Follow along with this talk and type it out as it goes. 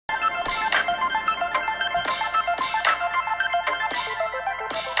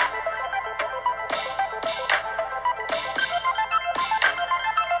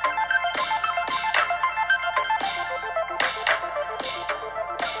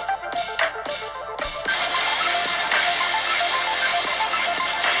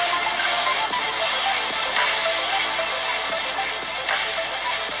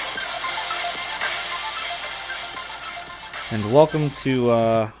and welcome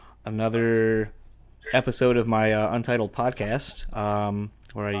to another episode of my Untitled podcast,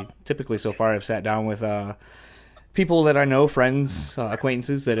 where I typically so far have sat down with people that I know, friends,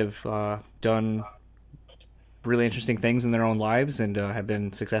 acquaintances that have done really interesting things in their own lives and have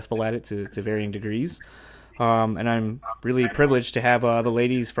been successful at it to varying degrees. And I'm really privileged to have the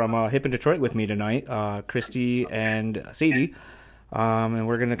ladies from Hip in Detroit with me tonight, Christy and Sadie, and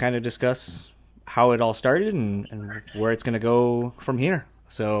we're going to kind of discuss how it all started and where it's going to go from here.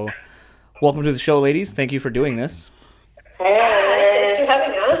 So, welcome to the show, ladies. Thank you for doing this. Hey, thanks for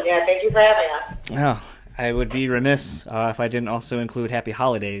having us. Yeah, thank you for having us. Oh, I would be remiss if I didn't also include Happy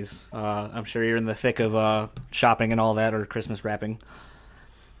Holidays. I'm sure you're in the thick of shopping and all that, or Christmas wrapping.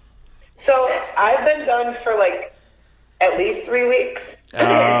 So, I've been done for like at least 3 weeks.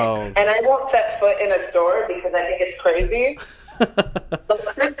 Oh. And I won't set foot in a store because I think it's crazy. But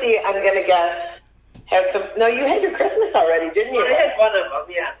Christy, I'm going to guess, has some... No, you had your Christmas already, didn't you? I had one of them,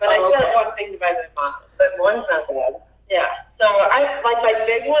 yeah. But I still have one thing to buy my mom. But one's not bad. Yeah. So, my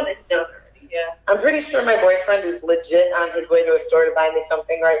big one is done already, yeah. I'm pretty sure my boyfriend is legit on his way to a store to buy me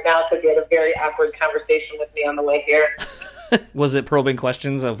something right now because he had a very awkward conversation with me on the way here. Was it probing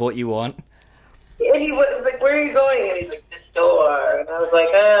questions of what you want? And he was like, "Where are you going?" And he's like, "The store." And I was like,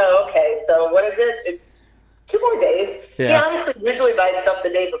 "Oh, okay. So what is it? It's 2 more days." Yeah. He honestly usually buys stuff the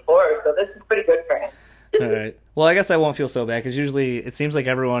day before, so this is pretty good for him. All right. Well, I guess I won't feel so bad because usually it seems like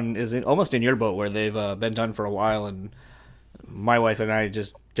everyone is almost in your boat where they've been done for a while, and my wife and I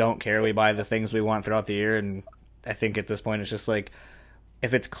just don't care. We buy the things we want throughout the year, and I think at this point it's just like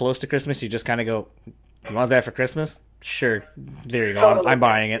if it's close to Christmas, you just kind of go, "You want that for Christmas? Sure, there you go. Totally. I'm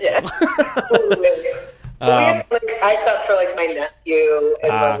buying it." Yeah. I shop for like my nephew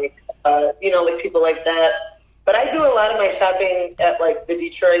and like people like that. But I do a lot of my shopping at like the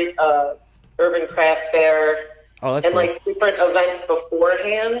Detroit Urban Craft Fair Oh, that's and cool. like different events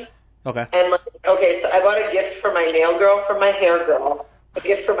beforehand. Okay. And like, okay, so I bought a gift for my nail girl from my hair girl, a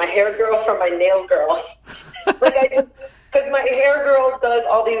gift for my hair girl from my nail girl. Because my hair girl does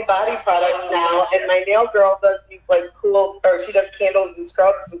all these body products now, and my nail girl does these like cool, or she does candles and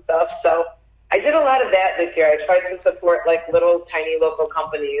scrubs and stuff. So I did a lot of that this year. I tried to support like little tiny local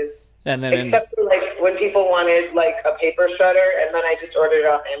companies. And then, Except for like when people wanted like a paper shredder, and then I just ordered it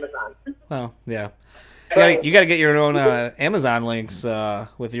off Amazon. well, yeah. You got to get your own Amazon links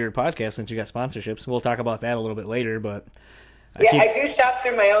with your podcast since you got sponsorships. We'll talk about that a little bit later, but I do shop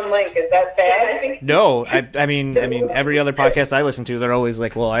through my own link. Is that sad? No, I mean, every other podcast I listen to, they're always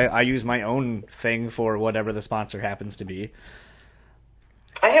like, "Well, I use my own thing for whatever the sponsor happens to be."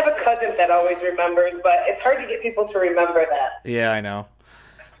 I have a cousin that always remembers, but it's hard to get people to remember that. Yeah, I know.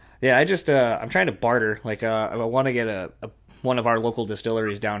 Yeah, I just I'm trying to barter. Like, I want to get one of our local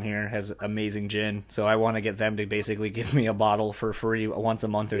distilleries down here has amazing gin, so I want to get them to basically give me a bottle for free once a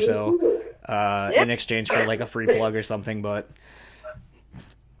month or so, in exchange for like a free plug or something. But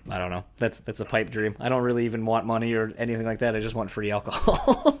I don't know. That's a pipe dream. I don't really even want money or anything like that. I just want free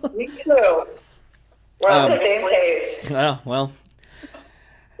alcohol. Me too. We're on the same page. Oh, well.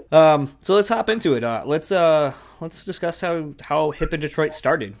 So let's hop into it. Let's discuss how Hip in Detroit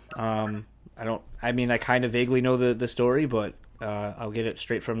started. I kind of vaguely know the story, but I'll get it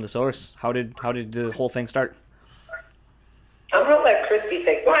straight from the source. How did the whole thing start? I'm gonna let Christy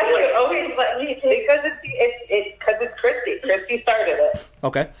take this. Why do one. you always let me take? Because it's Christy. Christy started it.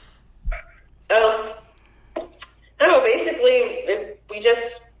 Okay. I don't know, basically, we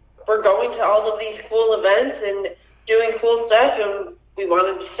just were going to all of these cool events and doing cool stuff, and we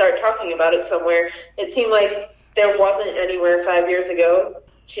wanted to start talking about it somewhere. It seemed like there wasn't anywhere 5 years ago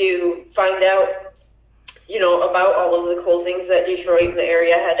to find out, about all of the cool things that Detroit and the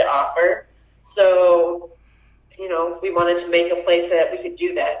area had to offer. So, we wanted to make a place that we could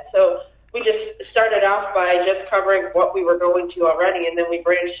do that. So we just started off by just covering what we were going to already, and then we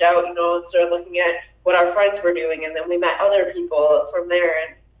branched out, and started looking at what our friends were doing, and then we met other people from there,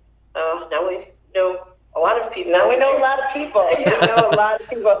 and now we know a lot of people. Now we know a lot of people. We know a lot of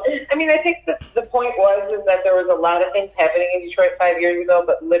people. I mean, I think the point is that there was a lot of things happening in Detroit 5 years ago,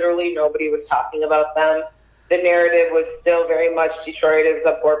 but literally nobody was talking about them. The narrative was still very much Detroit is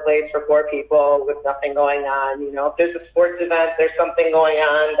a poor place for poor people with nothing going on. If there's a sports event, there's something going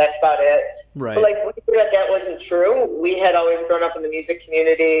on. That's about it. Right. But we knew that wasn't true. We had always grown up in the music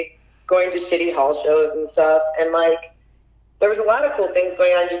community, going to shitty hall shows and stuff, and there was a lot of cool things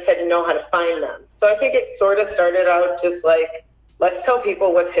going on. Just had to know how to find them. So I think it sort of started out just let's tell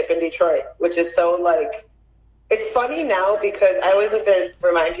people what's hip in Detroit, which is so it's funny now because I always like to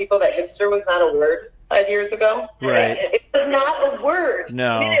remind people that hipster was not a word 5 years ago. Right. It was not a word.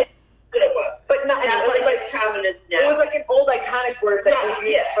 No. I mean, But it was. But not, Not it was like like as common as now. it was like an old iconic word that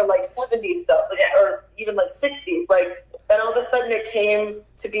we used for like 70s stuff, like, or even like 60s. Like, then all of a sudden it came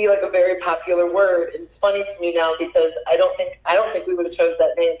to be like a very popular word. And it's funny to me now because I don't think we would have chose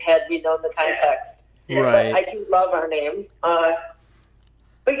that name had we known the context. Right. But I do love our name.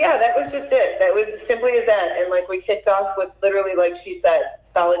 But yeah, that was just it. That was as simply as that. And like we kicked off with literally, like she said,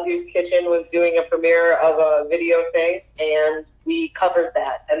 Solid Dude's Kitchen was doing a premiere of a video thing, and we covered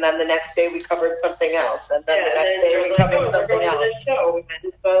that. And then the next day we covered something else. And then the next day we covered something we're going else. to this show. We might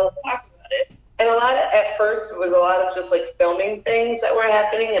as well talk about it. And at first, it was a lot of just like filming things that were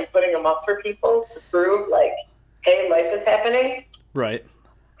happening and putting them up for people to prove like, hey, life is happening. Right.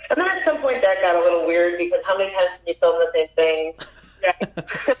 And then at some point that got a little weird because how many times can you film the same things? And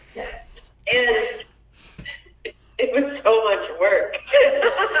it was so much work,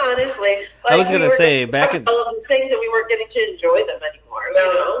 honestly. Like, I was going to say, back in... all of the things that we weren't getting to enjoy them anymore, you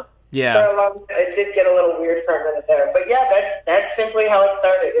know? Yeah. It did get a little weird for a minute there. But yeah, that's simply how it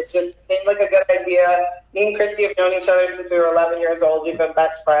started. It just seemed like a good idea. Me and Christy have known each other since we were 11 years old. We've been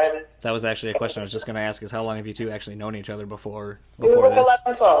best friends. That was actually a question I was just going to ask, is how long have you two actually known each other before We were this?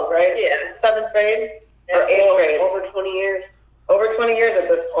 11, 12, right? Yeah. 7th grade or 8th grade. Over 20 years. Over 20 years at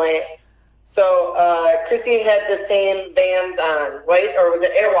this point. So Christy had the same Vans on, right? Or was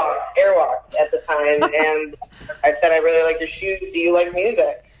it Airwalks? Airwalks at the time. And I said, I really like your shoes. Do you like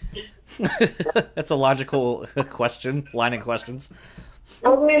music? That's a logical question, line of questions.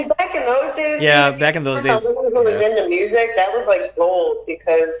 I mean, back in those days. Yeah, back in those days. Someone who was into music, that was like gold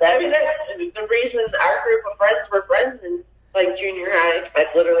because I mean, that's the reason our group of friends were friends in like junior high.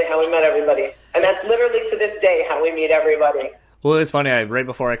 That's literally how we met everybody. And that's literally to this day how we meet everybody. Well, it's funny. Right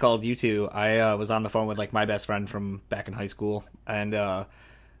before I called you two, I was on the phone with like my best friend from back in high school, and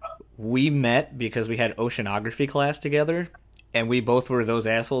we met because we had oceanography class together, and we both were those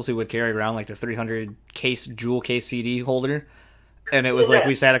assholes who would carry around like the 300 jewel case CD holder, and it was like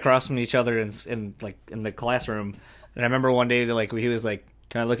we sat across from each other in the classroom, and I remember one day he was like,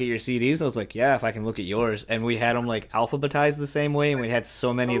 "Can I look at your CDs?" I was like, "Yeah, if I can look at yours," and we had them like alphabetized the same way, and we had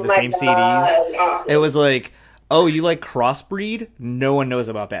so many of the same CDs. It was like, oh, you like Crossbreed? No one knows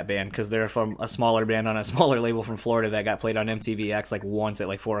about that band because they're from a smaller band on a smaller label from Florida that got played on MTVX like once at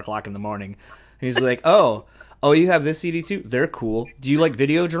like 4 o'clock in the morning. And he's like, oh, you have this CD too? They're cool. Do you like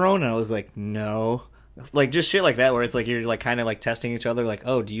Videodrone? And I was like, no. Like just shit like that where it's like you're like kind of like testing each other. Like,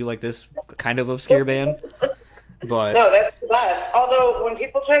 oh, do you like this kind of obscure band? But no, that's the best. Although when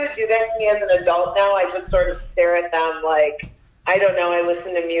people try to do that to me as an adult now, I just sort of stare at them like, I don't know, I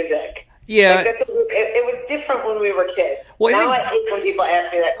listen to music. yeah, Like it was different when we were kids. Well, now I hate when people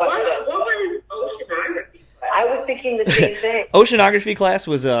ask me that question. What was oceanography? I was thinking the same thing. oceanography class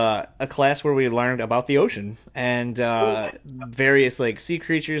was a class where we learned about the ocean and various like sea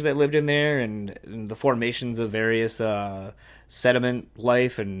creatures that lived in there and the formations of various sediment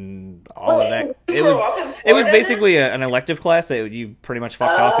life and all of that. It was basically an elective class that you pretty much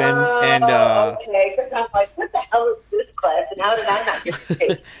fucked off in. And okay, because I'm like, what the hell is this class, and how did I not get to take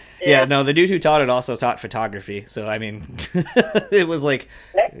it? yeah, no, the dude who taught it also taught photography. So I mean, it was like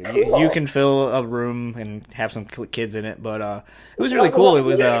you can fill a room and have some kids in it, but it was really cool. It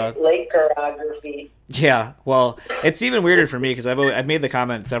was Lakerography. yeah. Well, it's even weirder for me because I've made the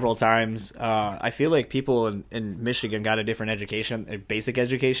comment several times. I feel like people in Michigan got a different education, a basic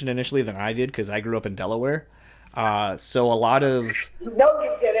education initially than I did because I grew up in Delaware. So a lot of No,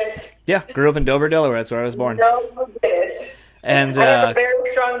 you didn't. yeah, grew up in Dover, Delaware. That's where I was born. No, you didn't. And I have a very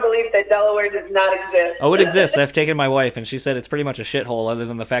strong belief that Delaware does not exist. oh, it exists. I've taken my wife, and she said it's pretty much a shithole, other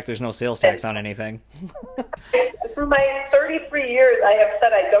than the fact there's no sales tax on anything. For my 33 years, I have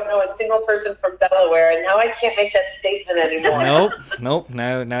said I don't know a single person from Delaware, and now I can't make that statement anymore. Nope.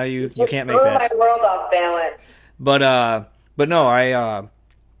 Now you can't make Threw that. my world off balance. But no,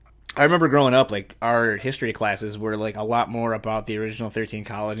 I remember growing up, like, our history classes were, like, a lot more about the original 13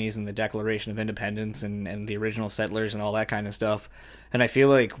 colonies and the Declaration of Independence and the original settlers and all that kind of stuff. And I feel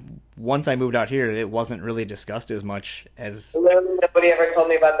like once I moved out here, it wasn't really discussed as much as... Literally nobody ever told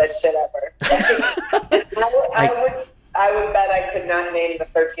me about that shit ever. I would bet I could not name the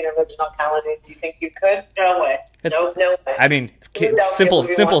 13 original colonies. Do you think you could? No way. No way. I mean,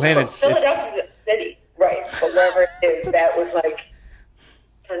 simple hint, it's... Philadelphia's a city. Right, but wherever it is, that was like...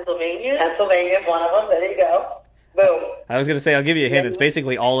 Pennsylvania? Pennsylvania is one of them. There you go. Boom. I was going to say, I'll give you a hint. It's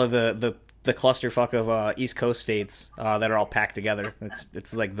basically all of the clusterfuck of East Coast states that are all packed together.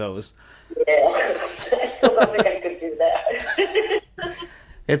 It's like those. Yeah. I still don't think I could do that.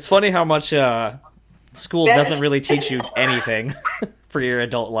 It's funny how much school doesn't really teach you anything for your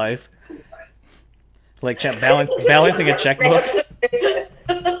adult life. Like balancing a checkbook.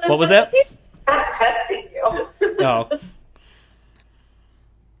 What was that? He's not testing you. No.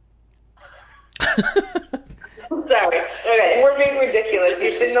 Sorry. Okay, we're being ridiculous.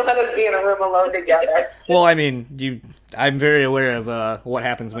 You shouldn't let us be in a room alone together. Well, I mean, I'm very aware of what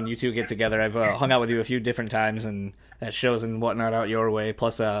happens when you two get together. I've hung out with you a few different times and at shows and whatnot out your way.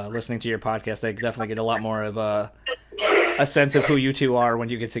 Plus, listening to your podcast, I definitely get a lot more of a sense of who you two are when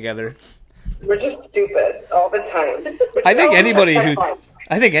you get together. We're just stupid all the time. I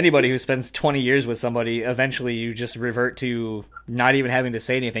think anybody who spends 20 years with somebody, eventually you just revert to not even having to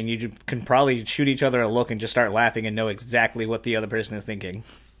say anything. You can probably shoot each other a look and just start laughing and know exactly what the other person is thinking.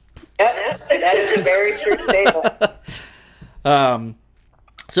 Yep, that is a very true statement.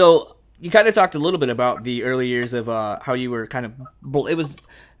 So you kind of talked a little bit about the early years of how you were kind of. It was.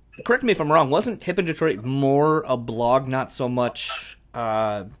 Correct me if I'm wrong. Wasn't Hip in Detroit more a blog, not so much?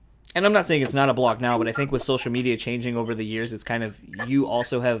 And I'm not saying it's not a blog now, but I think with social media changing over the years, it's kind of you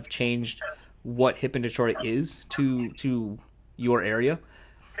also have changed what Hip in Detroit is to your area.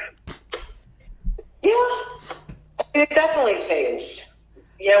 Yeah, it definitely changed.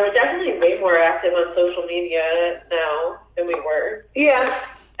 Yeah, we're definitely way more active on social media now than we were. Yeah.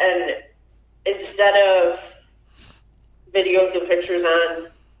 And instead of videos and pictures on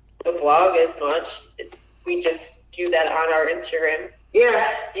the blog as much, we just do that on our Instagram.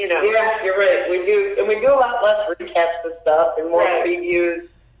 Yeah, You know. Yeah, you're right. We do, and we do a lot less recaps of stuff and more Right.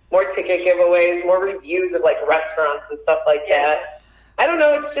 reviews, more ticket giveaways, more reviews of like restaurants and stuff like that. I don't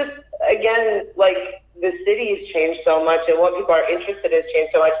know. It's just again like the city's changed so much, and what people are interested in has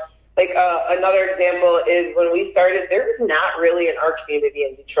changed so much. Like another example is when we started, there was not really an art community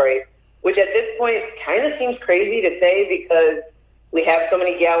in Detroit, which at this point kind of seems crazy to say because we have so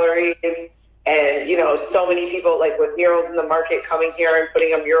many galleries. And, you know, so many people, like, with murals in the market coming here and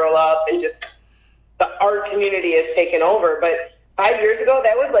putting a mural up, and just the art community has taken over. But 5 years ago,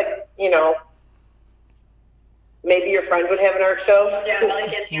 that was like, you know, maybe your friend would have an art show. Yeah, like in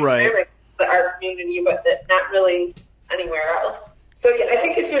Hampshire, Right. like the art community, but not really anywhere else. So, yeah, I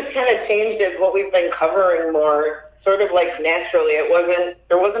think it just kind of changed as what we've been covering more, sort of like naturally.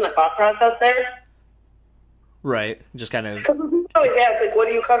 There wasn't a thought process there. Right. Just kind of. Because we always ask, like, what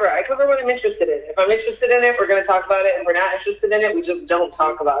do you cover? I cover what I'm interested in. If I'm interested in it, we're going to talk about it. If we're not interested in it, we just don't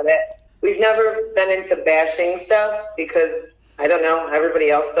talk about it. We've never been into bashing stuff because, I don't know,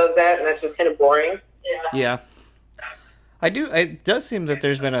 everybody else does that, and that's just kind of boring. Yeah. Yeah. I do. It does seem that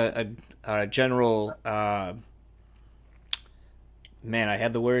there's been a general. Man, I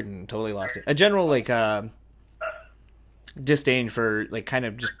had the word and totally lost it. A general, like, disdain for, like, kind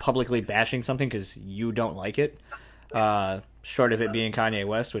of just publicly bashing something because you don't like it. Short of it being Kanye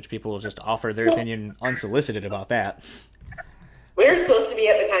West, which people will just offer their opinion unsolicited about that. We're supposed to be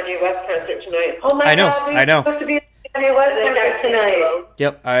at the Kanye West concert tonight. Oh my I know, God, I know. We're supposed to be at Kanye West concert tonight.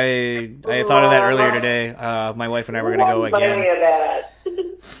 Yep, I thought of that earlier today. My wife and I were going to go Remind again. me of that.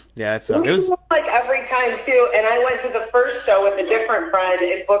 Yeah, it We was. go, like every time too, and I went to the first show with a different friend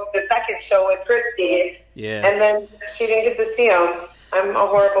and booked the second show with Christy, Yeah. and then she didn't get to see him. I'm a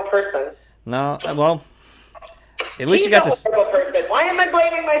horrible person. No, well, at least He's you got a to. horrible person. Why am I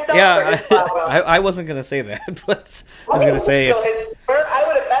blaming myself for Yeah, his problem? I wasn't going to say that, but I was going to say. So I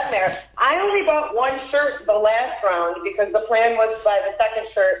would have been there. I only bought one shirt the last round because the plan was to buy the second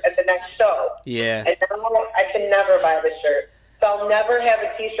shirt at the next show. Yeah. And now I can never buy the shirt. So I'll never have a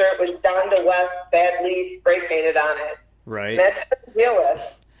T-shirt with Donda West badly spray painted on it. Right. That's what to deal with.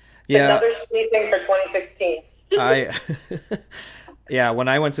 It's Yeah. another shitty thing for 2016. Yeah, when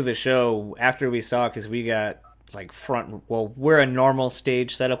I went to the show after we saw, because we got like where a normal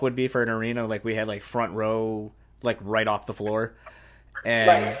stage setup would be for an arena, like we had like front row, like right off the floor, and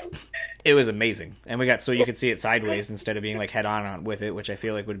Right. it was amazing. And we got so you could see it sideways instead of being like head on with it, which I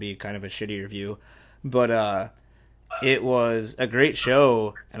feel like would be kind of a shittier view. But it was a great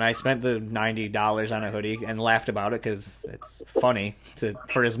show, and I spent the $90 on a hoodie and laughed about it because it's funny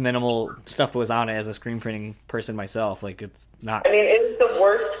for as minimal stuff was on it as a screen printing person myself. Like it's not. I mean, it's the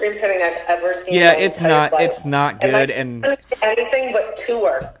worst screen printing I've ever seen. Yeah, in my it's entire not. life. It's not And good. like, And anything but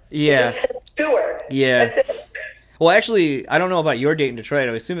tour. Yeah. It just says tour. Yeah. That's it. well, actually, I don't know about your date in Detroit.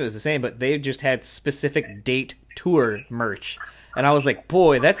 I assume it was the same, but they just had specific date tour merch, and I was like,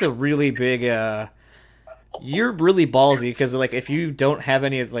 boy, that's a really big. You're really ballsy because like if you don't have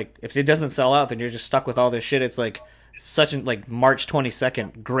any like if it doesn't sell out, then you're just stuck with all this shit. It's like such an like March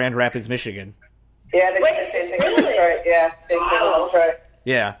 22nd, Grand Rapids, Michigan. Yeah, they did the same thing in Detroit. Yeah, same thing in Detroit.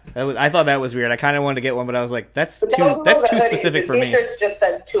 Yeah, I thought that was weird. I kind of wanted to get one, but I was like, that's But too that was that's the too hoodie. specific for The me. T-shirts just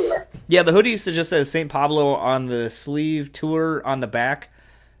said tour. Yeah, the hoodie just says St. Pablo on the sleeve, tour on the back.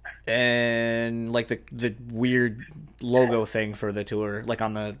 and like the weird logo thing for the tour, like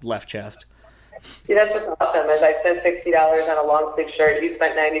on the left chest. Yeah, that's what's awesome. Is I spent $60 on a long sleeve shirt. You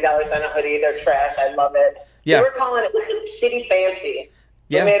spent $90 on a hoodie. They're trash. I love it. Yeah. We were calling it shitty fancy.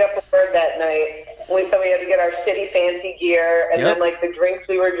 Yeah. We made up a word that night. We said we had to get our shitty fancy gear, and then like the drinks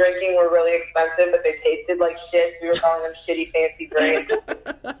we were drinking were really expensive, but they tasted like shit. So we were calling them shitty fancy drinks.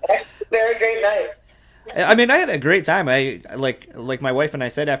 Actually, a very great night. I mean, I had a great time. I like my wife and I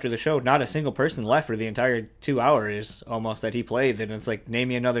said after the show, not a single person left for the entire 2 hours almost that he played. And it's like, name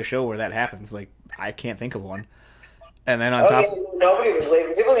me another show where that happens. Like, I can't think of one. And then on top, nobody was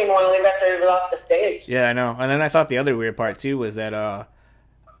leaving. People didn't even want to leave after he was off the stage. Yeah, I know. And then I thought the other weird part too was that,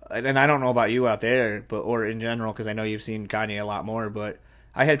 and I don't know about you out there, but or in general, because I know you've seen Kanye a lot more, but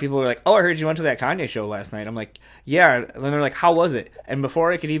I had people who were like, "Oh, I heard you went to that Kanye show last night." I'm like, "Yeah." And then they're like, "How was it?" And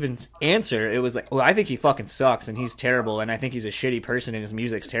before I could even answer, it was like, "Well, I think he fucking sucks, and he's terrible, and I think he's a shitty person, and his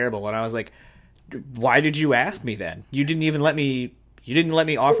music's terrible." And I was like, "Why did you ask me then? You didn't even let me. You didn't let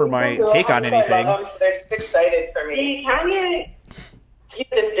me offer my take on anything." I love them, so they're just excited for me. See, Kanye, to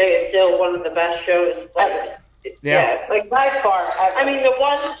this day, is still one of the best shows ever. Yeah. Like by far. I mean, the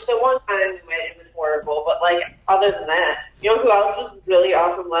one time we went, it was horrible, but like other than that, you know who else was really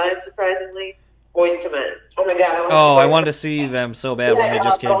awesome live? Surprisingly, Boyz II Men. Oh my god! I wanted to see them so bad when they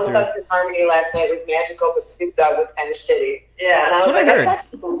just came Bone through. Thugs and Harmony last night was magical, but Snoop Dogg was kind of shitty. Yeah, and I was That's what I heard.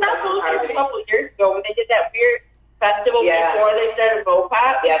 That was a couple of years ago when they did that weird festival before they started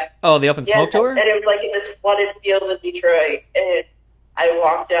Mopop. Yeah. Oh, the Up in Smoke tour? And it was like in this flooded field in Detroit, and I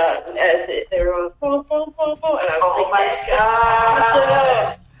walked up as they were going boom, boom, boom, boom, and I was Oh my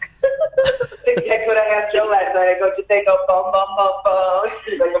god! That's exactly what I asked Joe last night. I go, did they go boom, boom, boom, boom?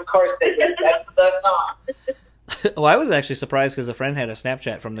 He's like, of course they did. That's the song. Well, I was actually surprised because a friend had a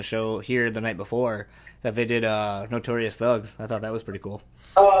Snapchat from the show here the night before that they did Notorious Thugs. I thought that was pretty cool.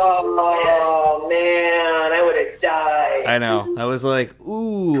 Oh man, I would have died. I know. I was like,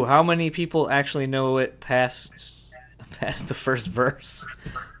 ooh, how many people actually know it past the first verse?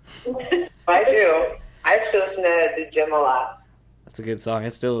 I do. I actually listen to it at the gym a lot. That's a good song.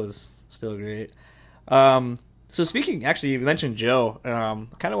 It still is great. So speaking, actually, you mentioned Joe. I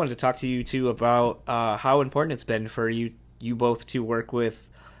kind of wanted to talk to you too about how important it's been for you both to work with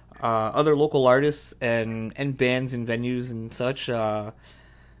other local artists and bands and venues and such. I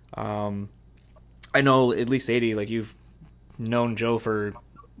know at least 80, like you've known Joe for a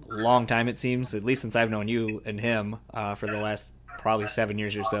long time, it seems, at least since I've known you and him for the last probably 7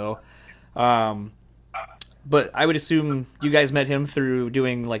 years or so. But I would assume you guys met him through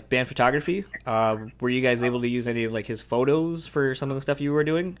doing like band photography. Were you guys able to use any of like his photos for some of the stuff you were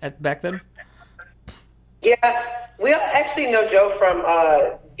doing back then? Yeah, we actually know Joe from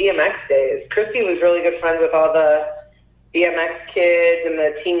BMX days. Christy was really good friends with all the BMX kids and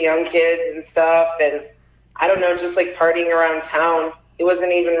the Teen Young kids and stuff. And I don't know, just like partying around town. He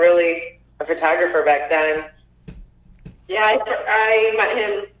wasn't even really a photographer back then. Yeah, I met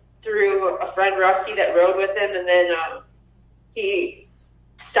him through a friend, Rusty, that rode with him, and then he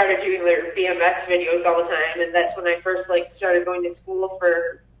started doing their BMX videos all the time, and that's when I first like started going to school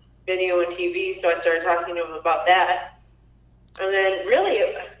for video and TV, so I started talking to him about that. And then really,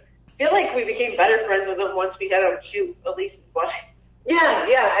 I feel like we became better friends with him once we had him shoot Elise's wife. Yeah,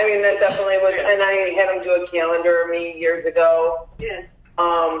 I mean, that definitely was, and I had him do a calendar of me years ago. Yeah.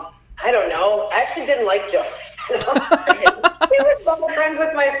 I don't know. I actually didn't like Joe. He was both friends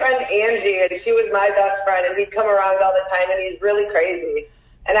with my friend Angie, and she was my best friend, and he'd come around all the time, and he's really crazy.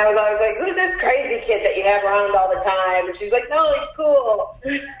 And I was always like, who's this crazy kid that you have around all the time? And she's like, no, he's cool.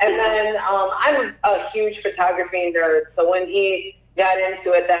 And then I'm a huge photography nerd, so when he got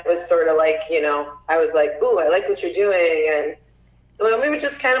into it, that was sort of like, you know, I was like, ooh, I like what you're doing. And well, we would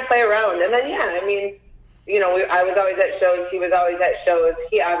just kind of play around. And then, yeah, I mean, you know, I was always at shows. He was always at shows.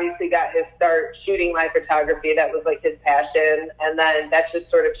 He obviously got his start shooting live photography. That was like his passion. And then that just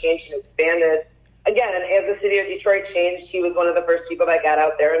sort of changed and expanded. Again, as the city of Detroit changed, he was one of the first people that got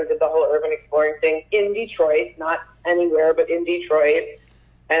out there and did the whole urban exploring thing in Detroit, not anywhere, but in Detroit.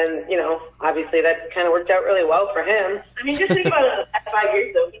 And, you know, obviously that's kind of worked out really well for him. I mean, just think about it. At 5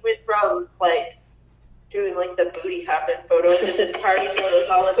 years, though, he went from, like, doing, like, the booty hopping photos and his party photos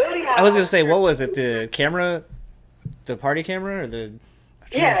all the time. I was going to say, what was it? The camera? The party camera? Or the...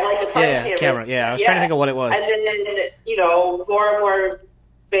 Yeah, like the party camera. Yeah, I was trying to think of what it was. And then, you know, more and more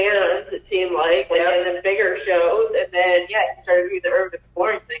bands, it seemed like and then bigger shows. And then, he started doing the urban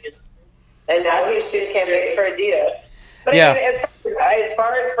exploring thing. And now he shoots campaigns for Adidas. But yeah. I mean, as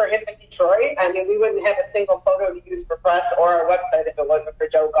far as for him in Detroit, I mean, we wouldn't have a single photo to use for press or our website if it wasn't for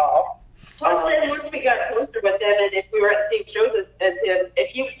Joe Gall. Plus, then once we got closer with him, and if we were at the same shows as him,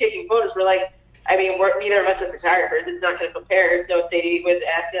 if he was taking photos, we're like, I mean, neither of us are photographers. It's not going to compare. So Sadie would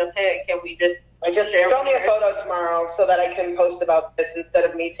ask him, hey, can we just throw me a photo tomorrow so that I can post about this instead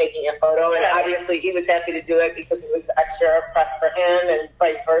of me taking a photo. And obviously he was happy to do it because it was extra press for him and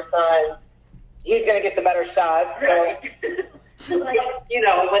vice versa. And he's going to get the better shot. So. Right. Like, you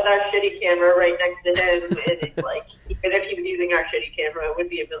know, with our shitty camera right next to him, and it's like, even if he was using our shitty camera, it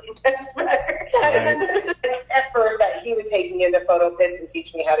would be a million times better. At first, that he would take me into photo pits and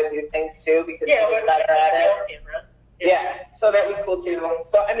teach me how to do things too, because he was better at it. Yeah, so that was cool too.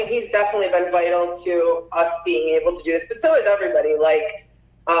 So, I mean, he's definitely been vital to us being able to do this, but so is everybody, like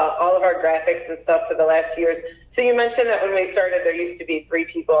all of our graphics and stuff for the last few years. So you mentioned that when we started, there used to be 3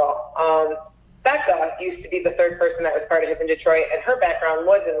 people. Becca used to be the 3rd person that was part of Hip in Detroit, and her background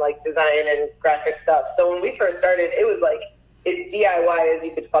was in like design and graphic stuff. So when we first started, it was like as DIY as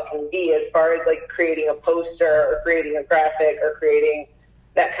you could fucking be, as far as like creating a poster or creating a graphic or creating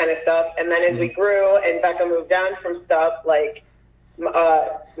that kind of stuff. And then as we grew and Becca moved on from stuff, like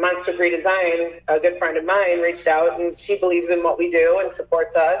Monster Free Design, a good friend of mine, reached out, and she believes in what we do and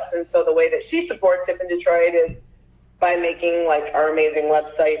supports us. And so the way that she supports Hip in Detroit is by making like our amazing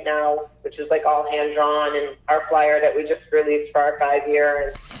website now, which is like all hand drawn, and our flyer that we just released for our 5-year,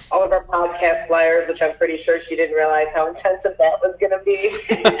 and all of our podcast flyers, which I'm pretty sure she didn't realize how intensive that was going to be.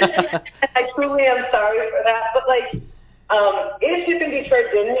 I truly am sorry for that. But like, if Hip in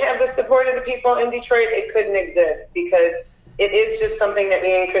Detroit didn't have the support of the people in Detroit, it couldn't exist, because it is just something that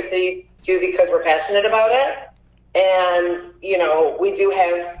me and Chrissy do because we're passionate about it. And, you know, we do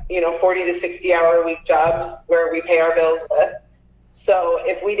have, 40 to 60 hour a week jobs where we pay our bills with. So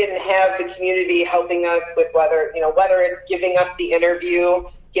if we didn't have the community helping us with whether it's giving us the interview,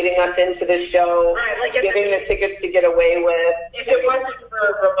 getting us into the show, right, like giving the tickets to get away with. If it wasn't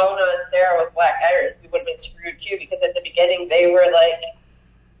for Ramona and Sarah with Black Iris, we would have been screwed too, because at the beginning they were like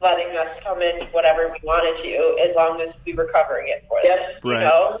letting us come in whatever we wanted to, as long as we were covering it for them. Yep. You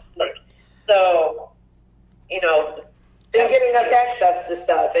know? Like, so, and getting us access to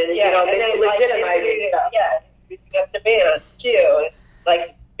stuff, and they legitimizing stuff. Yeah, we got the bands too, and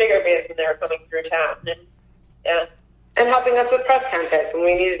like bigger bands when they were coming through town, and helping us with press contacts when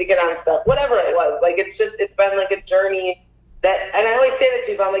we needed to get on stuff, whatever it was. Like it's been like a journey that, and I always say this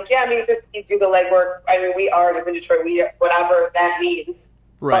to people, I'm like, yeah, me and Christy do the legwork. I mean, we are Hip in Detroit, whatever that means.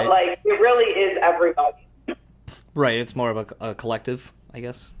 Right. But like, it really is everybody. Right. It's more of a collective, I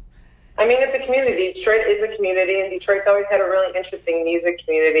guess. I mean, it's a community. Detroit is a community, and Detroit's always had a really interesting music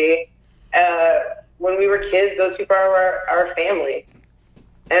community. When we were kids, those people are our family.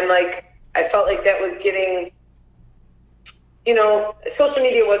 And, like, I felt like that was getting, social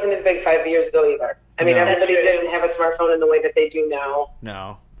media wasn't as big 5 years ago either. I mean, everybody didn't have a smartphone in the way that they do now.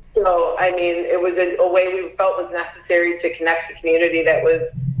 No. So, I mean, it was a way we felt was necessary to connect to community that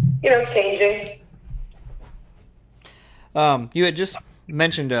was, changing. You had just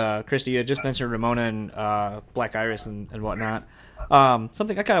mentioned, Christy, you had just mentioned Ramona and Black Iris and whatnot.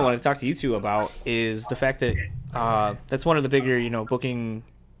 Something I kind of want to talk to you two about is the fact that that's one of the bigger, booking,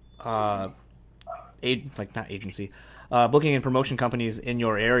 not agency, booking and promotion companies in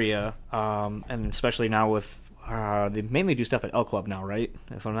your area, and especially now with they mainly do stuff at L Club now, right?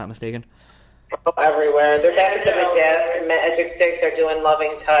 If I'm not mistaken. Oh, everywhere. They're back at the Magic Stick. They're doing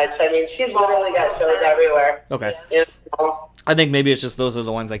Loving Touch. I mean, she's literally got shows everywhere. Okay. I think maybe it's just those are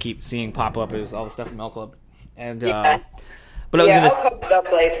the ones I keep seeing pop up is all the stuff from L Club. And but I was L Club's the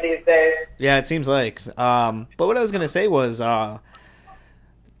place these days. Yeah, it seems like. But what I was gonna say was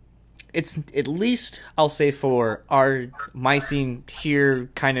it's at least I'll say for my scene here,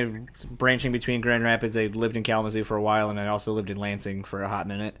 kind of branching between Grand Rapids. I lived in Kalamazoo for a while, and I also lived in Lansing for a hot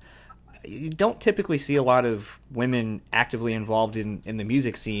minute. You don't typically see a lot of women actively involved in the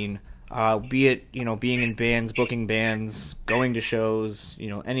music scene, be it being in bands, booking bands, going to shows,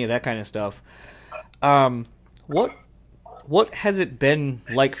 any of that kind of stuff. What has it been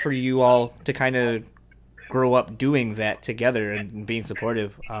like for you all to kind of grow up doing that together and being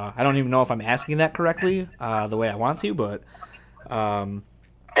supportive? I don't even know if I'm asking that correctly the way I want to, but I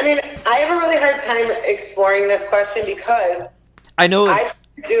mean, I have a really hard time exploring this question because I know I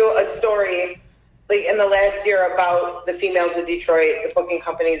do a story like in the last year about the females of Detroit, the booking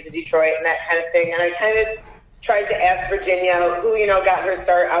companies of Detroit, and that kind of thing. And I kind of tried to ask Virginia, who got her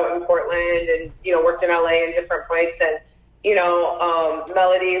start out in Portland and worked in LA in different points, and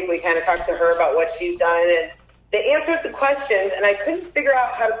Melody, we kind of talked to her about what she's done, and they answered the questions, and I couldn't figure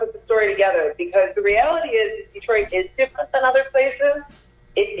out how to put the story together, because the reality is Detroit is different than other places.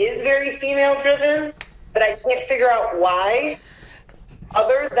 It is very female driven, but I can't figure out why,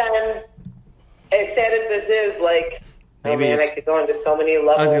 other than as sad as this is, like, Maybe oh man, I it's- could go into so many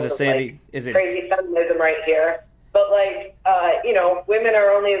levels I was going to of say, like is it crazy feminism right here. But like, you know, women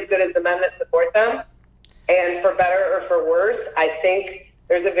are only as good as the men that support them. And for better or for worse, I think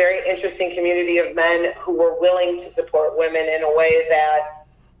there's a very interesting community of men who were willing to support women in a way that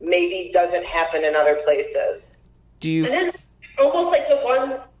maybe doesn't happen in other places. do you And then almost like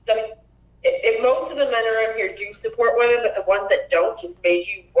if most of the men around here do support women, but the ones that don't just made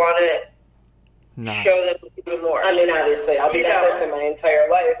you want to not? show them even more. I mean, obviously, I'll be that person my entire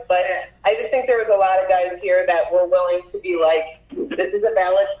life. But I just think there was a lot of guys here that were willing to be like, this is a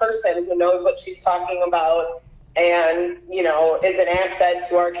valid person who knows what she's talking about and, you know, is an asset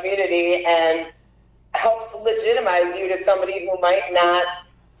to our community and helped legitimize you to somebody who might not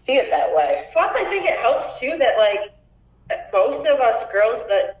see it that way. Plus, I think it helps too that like most of us girls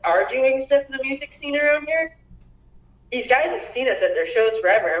that are doing stuff in the music scene around here, these guys have seen us at their shows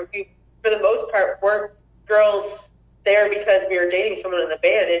forever. And we, for the most part, weren't girls there because we were dating someone in the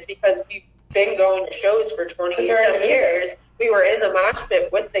band. It's because we've been going to shows for 27 years. We were in the mosh pit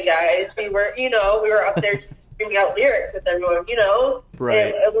with the guys. We were, you know, we were up there screaming out lyrics with everyone, you know. Right.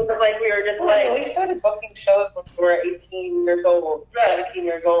 It was like we were just Well, like, we started booking shows when we were 18 years old, 17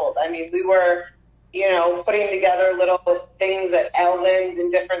 years old. I mean, we were, you know, putting together little things at Alvin's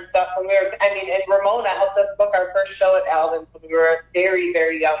and different stuff when we were, I mean, and Ramona helped us book our first show at Alvin's when we were very,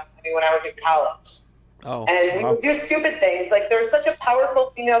 very young. I mean, when I was in college. Oh, And we wow. would do stupid things. Like, there was such a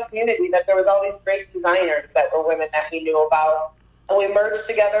powerful female community that there was all these great designers that were women that we knew about. And we merged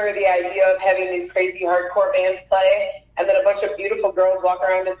together the idea of having these crazy hardcore bands play and then a bunch of beautiful girls walk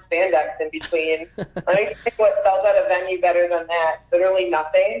around in spandex in between. Let me think what sells at a venue better than that. Literally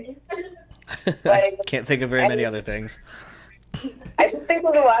nothing. I can't think of very many other things. I think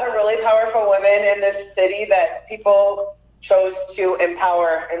there's a lot of really powerful women in this city that people chose to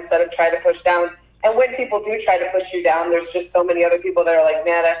empower instead of try to push down. And when people do try to push you down, there's just so many other people that are like,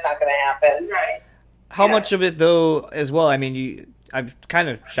 nah, that's not going to happen. right. How much of it, though, as well? I mean, I'm kind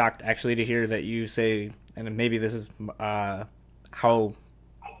of shocked, actually, to hear that you say, and maybe this is how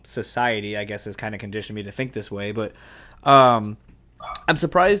society, I guess, has kind of conditioned me to think this way, but I'm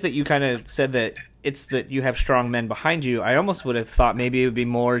surprised that you kind of said that it's that you have strong men behind you. I almost would have thought maybe it would be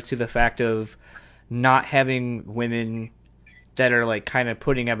more to the fact of not having women that are, like, kind of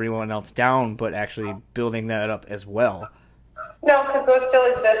putting everyone else down, but actually building that up as well. No, because those still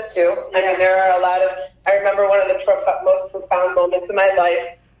exist too. I mean, there are a lot of. I remember one of the most profound moments in my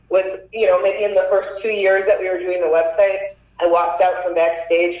life was, you know, maybe in the first 2 years that we were doing the website. I walked out from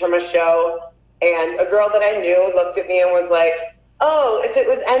backstage from a show, and a girl that I knew looked at me and was like, "Oh, if it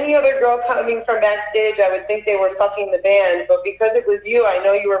was any other girl coming from backstage, I would think they were fucking the band. But because it was you, I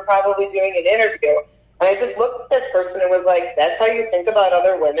know you were probably doing an interview." And I just looked at this person and was like, "That's how you think about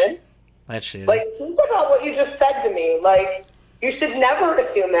other women? That's shitty. Like, think about what you just said to me. Like, you should never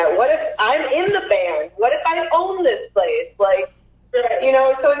assume that. What if I'm in the band? What if I own this place? Like, you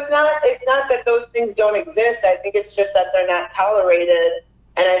know, so it's not that those things don't exist. I think it's just that they're not tolerated.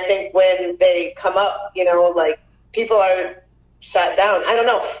 And I think when they come up, you know, like, people are shut down. I don't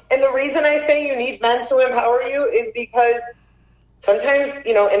know. And the reason I say you need men to empower you is because sometimes,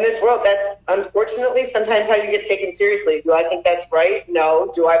 you know, in this world, that's unfortunately sometimes how you get taken seriously. Do I think that's right?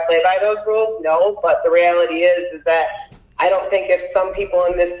 No. Do I play by those rules? No. But the reality is that I don't think if some people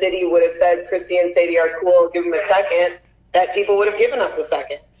in this city would have said Christy and Sadie are cool, give them a second, that people would have given us a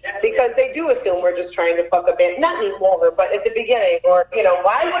second. Because they do assume we're just trying to fuck a band. Not anymore, but at the beginning. Or, you know,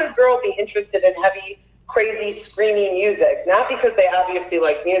 why would a girl be interested in heavy, crazy, screaming music? Not because they obviously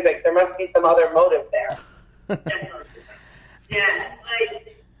like music. There must be some other motive there. Yeah,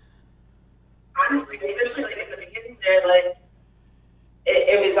 like, honestly, especially like at the beginning there, like,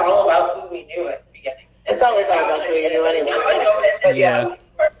 it was all about who we knew at the beginning. It's always all about who you knew anyway. I know, but Yeah.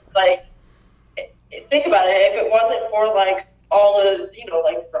 like, think about it. If it wasn't for like all the, you know,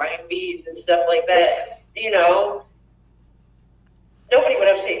 like Brian B's and stuff like that, you know, nobody would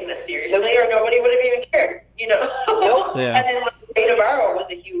have taken this seriously, or nobody would have even cared, you know. Nope. Yeah. And then like, Ray Navarro was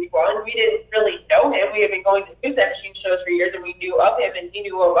a huge one. We didn't really know him. We had been going to Snooze Machine shows for years, and we knew of him, and he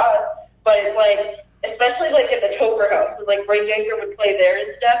knew of us. But it's like, especially like at the Topher House, when like Ray Janker would play there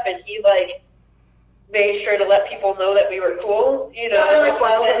and stuff, and he like made sure to let people know that we were cool, you know. Kind of like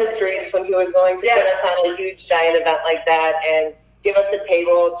Wild in the Streets when he was going to put us on a huge giant event like that and give us a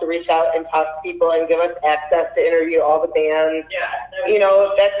table to reach out and talk to people and give us access to interview all the bands. Yeah. You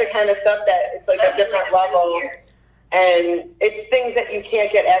know, that's the kind of stuff that it's like a different level. And it's things that you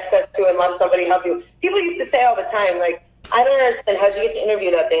can't get access to unless somebody helps you. People used to say all the time, like, I don't understand, how'd you get to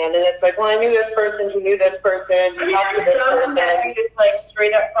interview that band? And it's like, well, I knew this person who knew this person, who talked to this person. We just like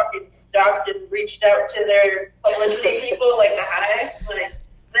straight up fucking stalked and reached out to their publicity people, like the Hives. Like,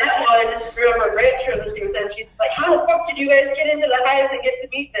 that one, remember, Rich from the Suicide, she's like, how the fuck did you guys get into the Hives and get to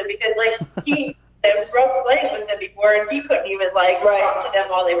meet them? Because, like, he broke playing with them before, and he couldn't even, like, talk to them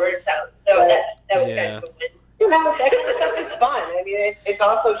while they were in town. So that was kind of a win. You know, that kind of stuff is fun. I mean, it's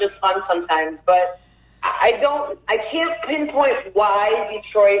also just fun sometimes, but I can't pinpoint why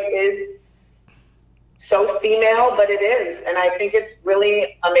Detroit is so female, but it is, and I think it's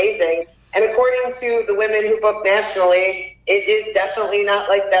really amazing. And according to the women who book nationally, it is definitely not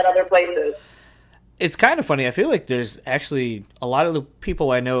like that other places. It's kind of funny. I feel like there's actually a lot of the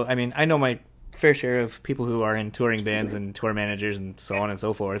people I know. I mean, I know my fair share of people who are in touring bands and tour managers and so on and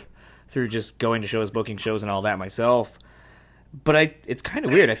so forth through just going to shows, booking shows, and all that myself. But it's kind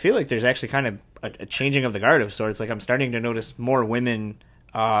of weird. I feel like there's actually kind of a changing of the guard of sorts. Like, I'm starting to notice more women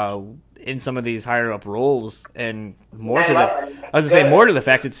in some of these higher up roles, and more to the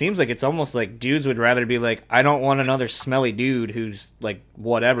fact, it seems like it's almost like dudes would rather be like, I don't want another smelly dude who's like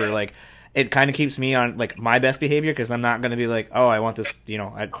whatever. Like, it kind of keeps me on like my best behavior, because I'm not going to be like, oh, I want this, you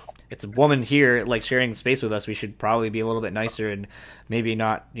know, it's a woman here like sharing space with us. We should probably be a little bit nicer and maybe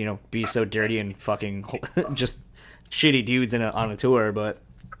not, you know, be so dirty and fucking just shitty dudes on a tour. But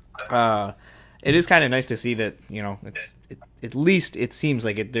it is kind of nice to see that, you know, at least it seems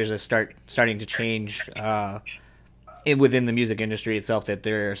like there's a starting to change within the music industry itself, that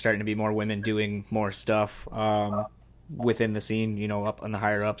there are starting to be more women doing more stuff within the scene, you know, up on the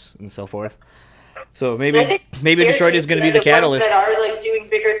higher ups and so forth. So maybe Detroit is going to be the catalyst. That are like doing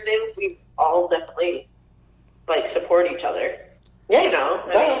bigger things. We all definitely like support each other. Yeah, you know,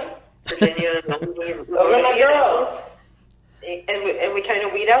 I mean, Virginia, those are my girls. And we kind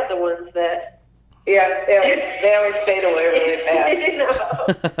of weed out the ones that. Yeah, they always fade away really fast.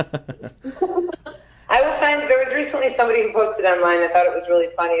 I would find there was recently somebody who posted online. I thought it was really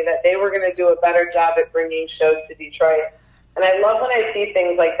funny that they were going to do a better job at bringing shows to Detroit. And I love when I see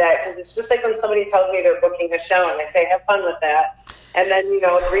things like that, because it's just like when somebody tells me they're booking a show and I say, have fun with that. And then, you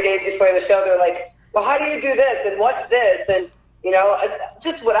know, 3 days before the show, they're like, well, how do you do this? And what's this? And, you know,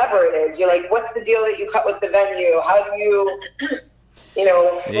 just whatever it is. You're like, what's the deal that you cut with the venue? How do you, you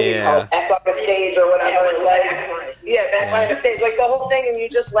know, what do you call it? Act like a stage or whatever. Backline a stage. Like the whole thing, and you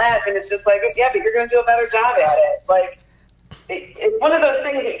just laugh, and it's just like, yeah, but you're going to do a better job at it. Like, it's one of those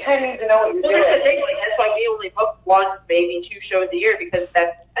things that you kind of need to know what you're doing. That's the thing. Like, that's why we only book 1, maybe 2 shows a year, because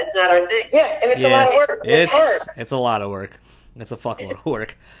that's not our thing. Yeah, and it's a lot of work. It's hard. It's a lot of work. It's a fuckload of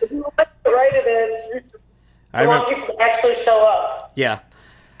work. If you want to write it is, so long people actually show up. Yeah.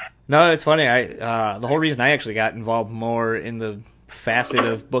 No, it's funny. The whole reason I actually got involved more in the facet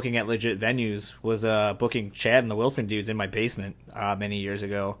of booking at legit venues was booking Chad and the Wilson dudes in my basement many years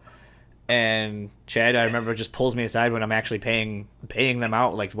ago. And Chad, I remember, just pulls me aside when I'm actually paying them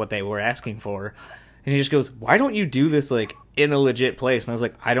out like what they were asking for, and he just goes, "Why don't you do this like in a legit place?" And I was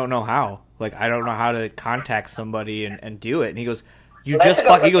like, "I don't know how. Like, I don't know how to contact somebody and do it." And he goes, "You just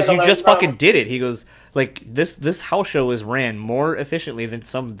fucking did it." He goes, "Like this house show is ran more efficiently than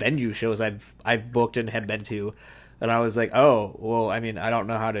some venue shows I've booked and have been to." And I was like, "Oh, well, I mean, I don't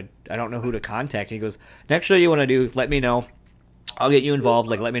know who to contact." And he goes, "Next show you want to do, let me know. I'll get you involved.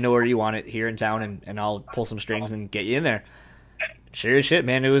 Like, let me know where you want it here in town, and I'll pull some strings and get you in there." Sure as shit,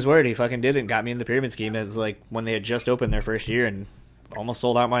 man, knew his word. He fucking did it and got me in the Pyramid Scheme. It was like when they had just opened their first year and almost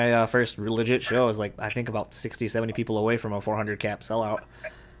sold out my first legit show. I was like, I think about 60, 70 people away from a 400 cap sellout.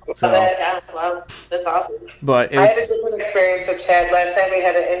 So, wow, that's awesome. But I had a different experience with Chad. Last time we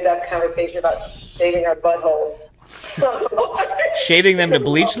had an in-depth conversation about shaving our buttholes. Shaving them to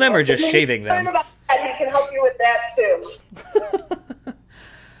bleach them, or just shaving them? He can help you with that too.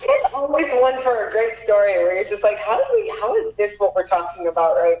 There's always one for a great story where you're just like, how is this what we're talking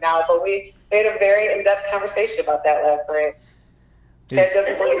about right now? But we had a very in-depth conversation about that last night. Ted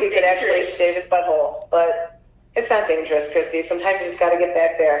doesn't believe he could actually shave his butthole, but it's not dangerous, Christy. Sometimes you just got to get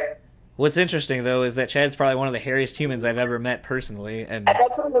back there. What's interesting, though, is that Chad's probably one of the hairiest humans I've ever met personally. And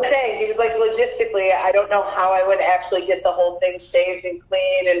that's what I'm saying. He was like, logistically, I don't know how I would actually get the whole thing shaved and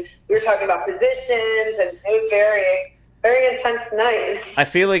clean. And we were talking about positions, and it was very, very intense night. I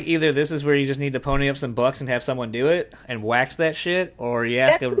feel like either this is where you just need to pony up some bucks and have someone do it and wax that shit, or you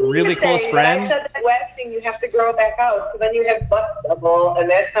ask a really close friend. I said that waxing, you have to grow it back out, so then you have butt stubble, and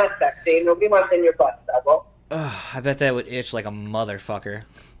that's not sexy. Nobody wants in your butt stubble. I bet that would itch like a motherfucker.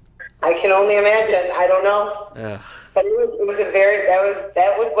 I can only imagine. I don't know. Ugh. But it was a very,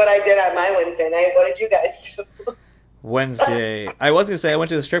 that was what I did on my Wednesday night. What did you guys do? Wednesday. I was going to say I went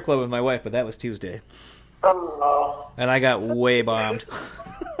to the strip club with my wife, but that was Tuesday. Oh. And I got way bombed.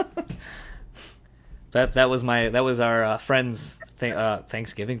 That was our friend's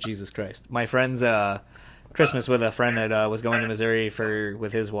Thanksgiving. Jesus Christ, my friend's Christmas with a friend that was going to Missouri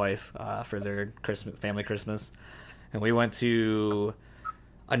with his wife for their family Christmas, and we went to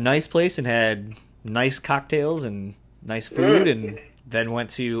a nice place and had nice cocktails and nice food, and then went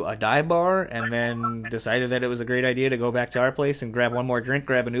to a dive bar, and then decided that it was a great idea to go back to our place and grab one more drink,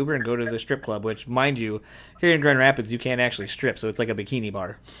 grab an Uber, and go to the strip club. Which, mind you, here in Grand Rapids, you can't actually strip, so it's like a bikini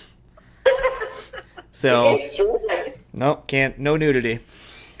bar. So, nope, can't. No nudity.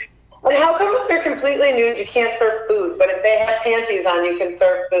 And how come if they're completely nude, you can't serve food, but if they have panties on, you can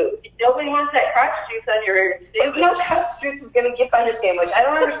serve food? Nobody wants that crotch juice on your sandwich. No crotch juice is going to get on your sandwich. I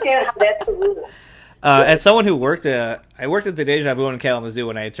don't understand how that's the rule. As someone who I worked at the Deja Vu in Kalamazoo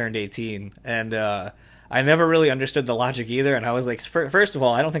when I had turned 18, and I never really understood the logic either. And I was like, first of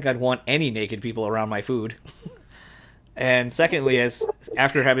all, I don't think I'd want any naked people around my food. And secondly,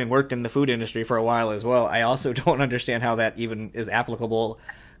 after having worked in the food industry for a while as well, I also don't understand how that even is applicable.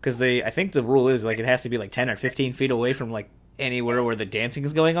 Because I think the rule is like it has to be like 10 or 15 feet away from like anywhere where the dancing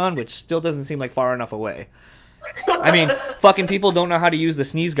is going on, which still doesn't seem like far enough away. I mean, fucking people don't know how to use the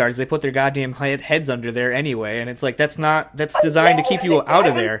sneeze guards. They put their goddamn heads under there anyway, and it's like that's designed to keep you out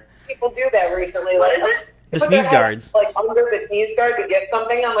of there. People do that recently. Like, the sneeze guards. Like under the sneeze guard to get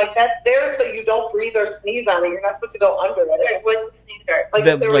something. I'm like, that's there so you don't breathe or sneeze on it. You're not supposed to go under it. Like, what's the sneeze guard? Like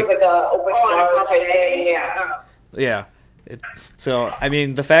if there was like a open bar type thing. Yeah. Yeah. So, I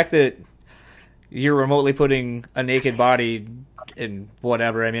mean, the fact that you're remotely putting a naked body in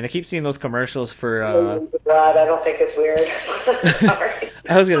whatever, I mean, I keep seeing those commercials for... God, I don't think it's weird. Sorry.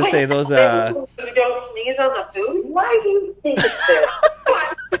 I was going to say those... You don't sneeze on the food? Why do you think it's there?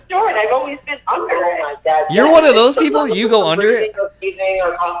 I'm short. I've always been under Oh it. my God. You're one of those people? You go under it? Or sneezing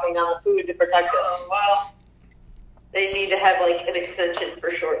or coughing on the food to protect it. Oh, well, they need to have, like, an extension for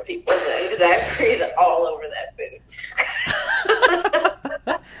short people then, because I breathe all over that food.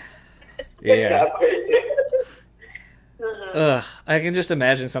 Good Yeah. job, Chrissy. Ugh, I can just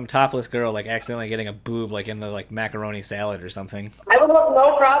imagine some topless girl like accidentally getting a boob like in the like macaroni salad or something. I would have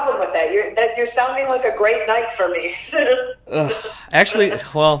no problem with that. You're sounding like a great night for me. Ugh. Actually,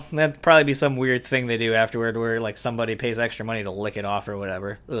 well, that'd probably be some weird thing they do afterward where like somebody pays extra money to lick it off or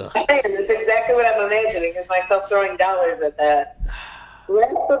whatever. Ugh. That's exactly what I'm imagining. Is myself throwing dollars at that.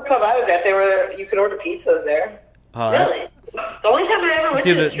 Last strip club I was at, you could order pizzas there. Oh, Really? The only time I ever went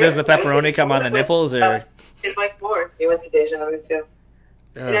to the strip does the pepperoni come on the nipples or? in Mike Moore. You went to Deja Vu too.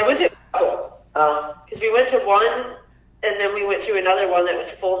 And I went to a couple. Because we went to one, and then we went to another one that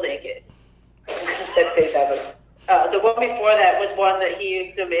was full naked. That's Deja Vu. The one before that was one that he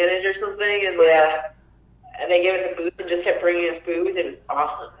used to manage or something, and and they gave us a booth and just kept bringing us booze. It was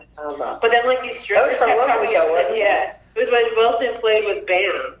awesome. That sounds awesome. But then like these strippers That was from kept Wilson coming show, up. wasn't it? Yeah, it was when Wilson played with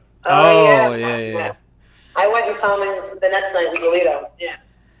Bam. Oh, yeah. I went and saw him the next night in Toledo. Yeah.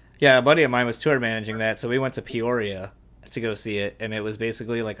 Yeah, a buddy of mine was tour managing that, so we went to Peoria to go see it, and it was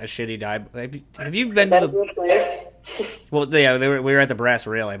basically like a shitty dive. Have you been to the? Place? Well, yeah, we were at the Brass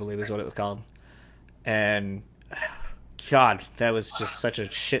Rail, I believe is what it was called, and God, that was just such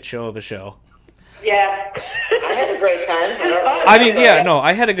a shit show of a show. Yeah. I had a great time. I mean, yeah, no,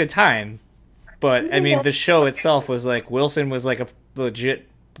 I had a good time, but I mean, the show itself was like Wilson was like a legit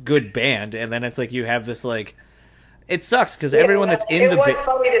good band, and then it's like you have this like. It sucks because everyone that's in the... It was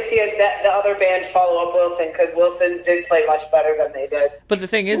funny to see the other band follow up Wilson because Wilson did play much better than they did. But the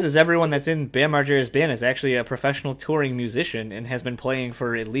thing is everyone that's in Bam Margera's band is actually a professional touring musician and has been playing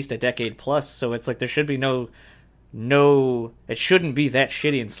for at least a decade plus, so it's like there should be no... It shouldn't be that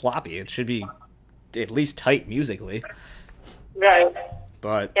shitty and sloppy. It should be at least tight musically. Right.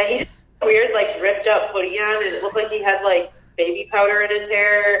 But... Yeah, he had a weird, like, ripped up hoodie on, and it looked like he had, like, baby powder in his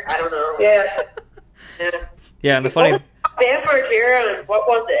hair. I don't know. Yeah. Yeah, and the funny... Bam Margera, and what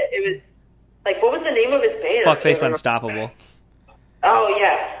was it? It was, like, what was the name of his band? Fuckface Unstoppable. Oh,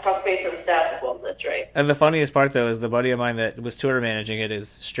 yeah. Fuckface Unstoppable. That's right. And the funniest part, though, is the buddy of mine that was tour managing it is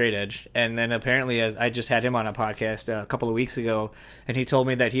Straight Edge. And then apparently, as I just had him on a podcast a couple of weeks ago, and he told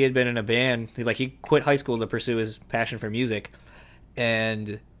me that he had been in a band. He quit high school to pursue his passion for music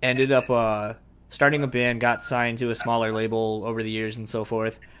and ended up starting a band, got signed to a smaller label over the years and so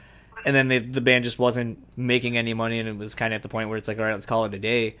forth. And then the band just wasn't making any money, and it was kind of at the point where it's like, all right, let's call it a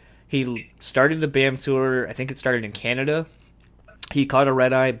day. He started the BAM tour, I think it started in Canada. He caught a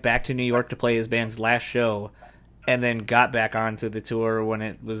red-eye back to New York to play his band's last show, and then got back onto the tour when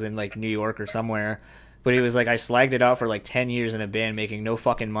it was in, like, New York or somewhere. But he was like, I slagged it out for, like, 10 years in a band, making no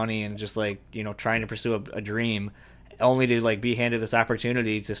fucking money and just, like, you know, trying to pursue a dream. only to like be handed this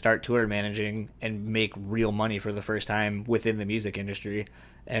opportunity to start tour managing and make real money for the first time within the music industry.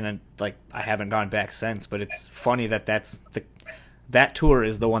 And like I haven't gone back since, but it's funny that that tour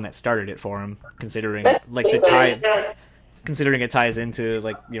is the one that started it for him, considering like the tie, considering it ties into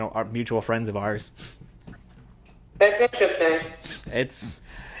like, you know, our mutual friends of ours. That's interesting. It's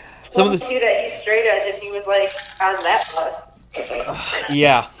some of the see that he's straight edge and he was like on that bus.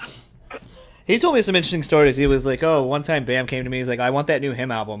 Yeah. He told me some interesting stories. He was like, "Oh, one time Bam came to me. He's like, I want that new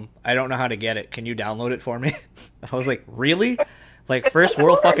Him album. I don't know how to get it. Can you download it for me?" I was like, "Really? Like, first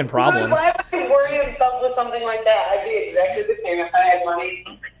world fucking problems." Why would he worry himself with something like that? I'd be exactly the same if I had money.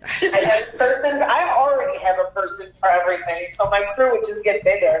 I'd have a person. I already have a person for everything, so my crew would just get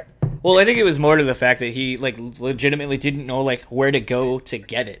bigger. Well, I think it was more to the fact that he like legitimately didn't know like where to go to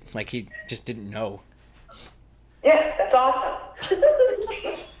get it. Like he just didn't know. Yeah, that's awesome.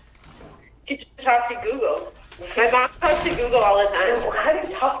 You just talk to Google. My mom talks to Google all the time. How do you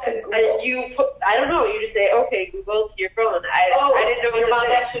talk to Google? I don't know. You just say, "Okay, Google," to your phone. I didn't know your mom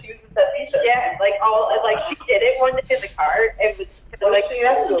actually uses that feature. Yeah, like she did it one day in the car. It was like she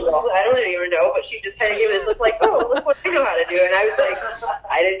asked Google. I don't even know, but she just kind of gave it a look like, "Oh, look what I know how to do." And I was like,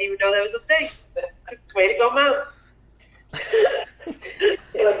 I didn't even know that was a thing. Way to go, Mom.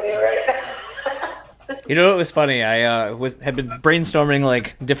 You look me right. You know what was funny? I had been brainstorming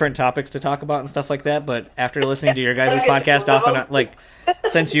like different topics to talk about and stuff like that, but after listening to your guys' podcast often, like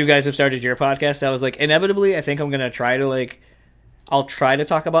since you guys have started your podcast, I was like, inevitably, I think I'm gonna try to like, I'll try to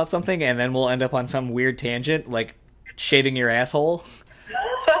talk about something, and then we'll end up on some weird tangent, like shaving your asshole.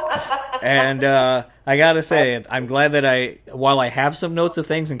 And I gotta say, I'm glad that while I have some notes of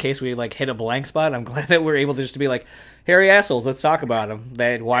things in case we like hit a blank spot, I'm glad that we're able to just be like, hairy assholes, let's talk about them.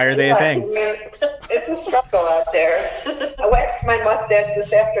 Why are they a thing? It's a struggle out there. I waxed my mustache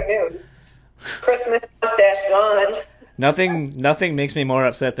this afternoon. Christmas mustache gone. Nothing makes me more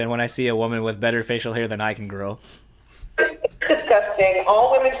upset than when I see a woman with better facial hair than I can grow. It's disgusting.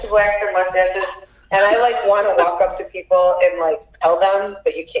 All women should wax their mustaches. And I like want to walk up to people and like tell them,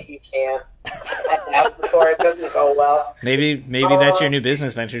 but you can't. I have before. It doesn't go well. Maybe that's your new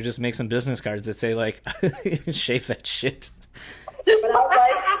business venture. Just make some business cards that say like, shave that shit. But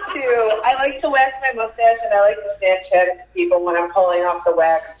I like to wax my mustache, and I like to Snapchat to people when I'm pulling off the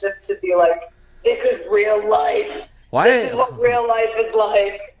wax, just to be like, this is real life. This is what real life is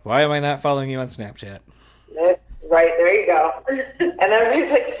like. Why am I not following you on Snapchat? That's right, there you go. And then he's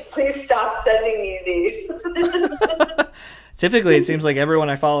like, please stop sending me these. Typically, it seems like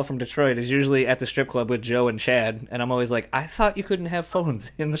everyone I follow from Detroit is usually at the strip club with Joe and Chad, and I'm always like, I thought you couldn't have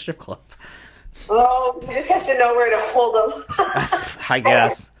phones in the strip club. Oh, you just have to know where to hold them. I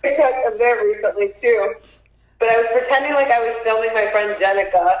guess. I took them there recently, too. But I was pretending like I was filming my friend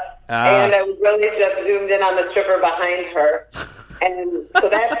Jenica, and I was really just zoomed in on the stripper behind her. And so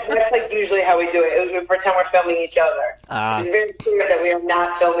that's like usually how we do it. We pretend we're filming each other. It's very clear that we are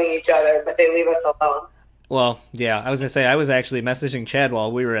not filming each other, but they leave us alone. Well, yeah, I was going to say, I was actually messaging Chad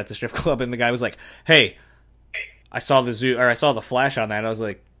while we were at the strip club, and the guy was like, hey, I saw the flash on that. I was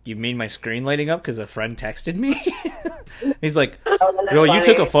like, you mean my screen lighting up because a friend texted me? He's like, "No, you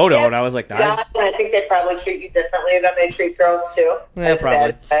took a photo," and I was like, I think they probably treat you differently than they treat girls too. Yeah,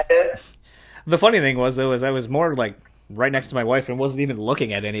 probably. That is. The funny thing was, though, is I was more like right next to my wife and wasn't even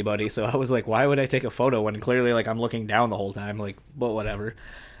looking at anybody. So I was like, why would I take a photo when clearly like I'm looking down the whole time? Like, but whatever.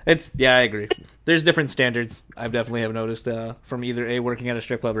 I agree. There's different standards. I definitely have noticed from either working at a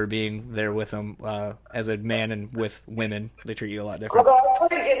strip club or being there with them as a man and with women. They treat you a lot different. Although I tried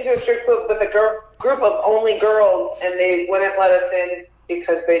to get into a strip club with a group of only girls, and they wouldn't let us in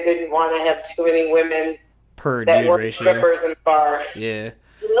because they didn't want to have too many women per that dude were ratio. strippers in the bar. Yeah.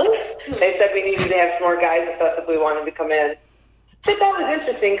 They said we needed to have some more guys with us if we wanted to come in. Which I thought was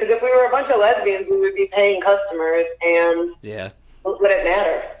interesting because if we were a bunch of lesbians, we would be paying customers, and what would it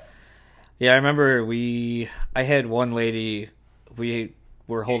matter? Yeah, I remember I had one lady, we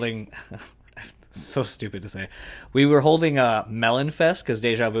were holding, so stupid to say, we were holding a Melon Fest because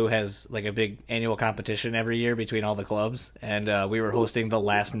Deja Vu has like a big annual competition every year between all the clubs, and we were hosting the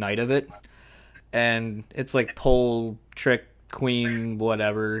last night of it, and it's like pole, trick, queen,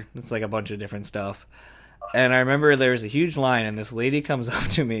 whatever, it's like a bunch of different stuff, and I remember there was a huge line, and this lady comes up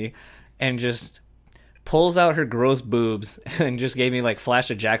to me and just pulls out her gross boobs and just gave me like flash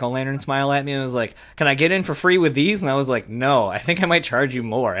a jack-o'-lantern smile at me and was like, can I get in for free with these? And I was like, no, I think I might charge you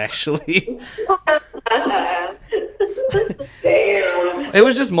more actually. Damn. It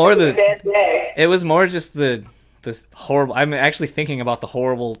was just more this horrible, I'm actually thinking about the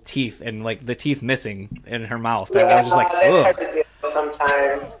horrible teeth and like the teeth missing in her mouth. And I was just like, ugh. Hard to deal with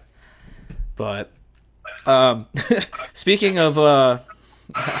sometimes. But Speaking of,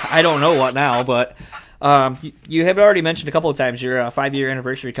 I don't know what now, but you have already mentioned a couple of times your 5-year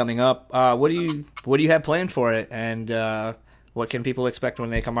anniversary coming up. What do you have planned for it, and what can people expect when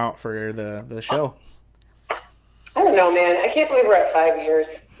they come out for the show? I don't know, man. I can't believe we're at 5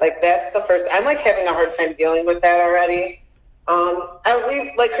 years. Like, that's the first. I'm like having a hard time dealing with that already.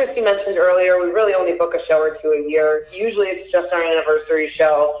 We, like Christy mentioned earlier, we really only book a show or two a year. Usually it's just our anniversary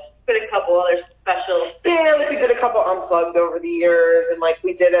show. Been a couple other specials. Yeah, like we did a couple unplugged over the years, and like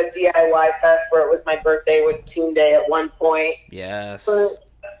we did a DIY fest where it was my birthday with Tune Day at one point. Yes. But,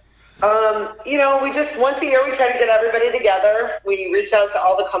 we just once a year we try to get everybody together. We reach out to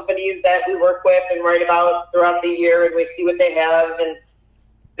all the companies that we work with and write about throughout the year, and we see what they have, and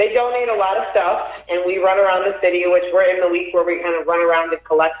they donate a lot of stuff, and we run around the city, which we're in the week where we kind of run around and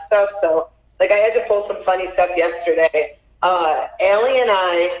collect stuff. So, like, I had to pull some funny stuff yesterday. Allie and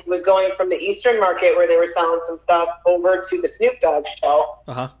I was going from the Eastern Market where they were selling some stuff over to the Snoop Dogg show.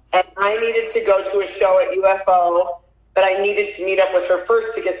 Uh-huh. And I needed to go to a show at UFO, but I needed to meet up with her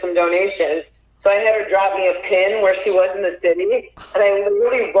first to get some donations. So I had her drop me a pin where she was in the city, and I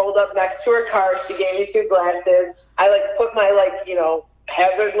literally rolled up next to her car. She gave me 2 glasses. I, put my,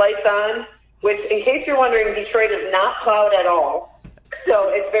 hazard lights on, which, in case you're wondering, Detroit is not plowed at all. So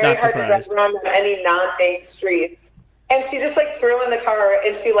it's very hard to drive around on any non-paved streets. And she just, threw in the car,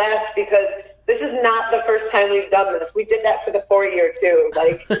 and she laughed because this is not the first time we've done this. We did that for the 4-year, too.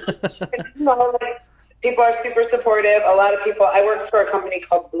 People are super supportive. A lot of people, I work for a company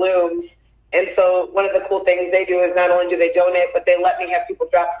called Blooms, and so one of the cool things they do is not only do they donate, but they let me have people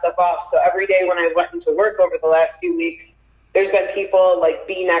drop stuff off. So every day when I went into work over the last few weeks, there's been people like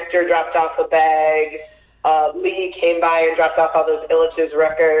B Nectar dropped off a bag. Lee came by and dropped off all those Illich's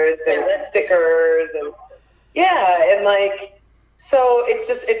records and stickers. And so it's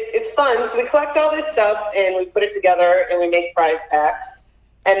just, it's fun. So we collect all this stuff and we put it together and we make prize packs.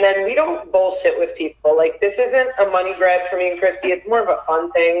 And then we don't bullshit with people. This isn't a money grab for me and Christy. It's more of a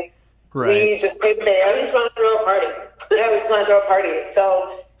fun thing. Right. We just pay the band. We just want to throw a party. Yeah, we just want to throw a party.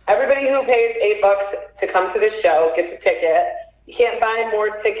 So everybody who pays $8 to come to this show gets a ticket. You can't buy more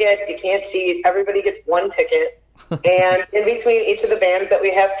tickets. You can't cheat. Everybody gets 1 ticket. And in between each of the bands that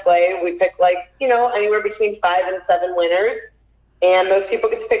we have play, we pick anywhere between 5 and 7 winners. And those people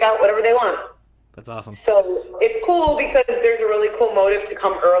get to pick out whatever they want. That's awesome. So it's cool because there's a really cool motive to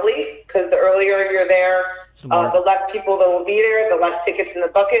come early, because the earlier you're there, the less people that will be there, the less tickets in the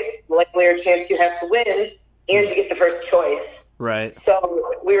bucket, the likelier chance you have to win, and you get the first choice. Right.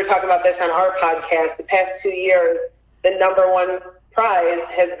 So we were talking about this on our podcast. The past 2 years, the number 1 prize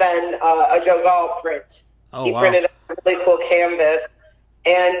has been a Joe Gall print. Oh, he wow. printed a really cool canvas.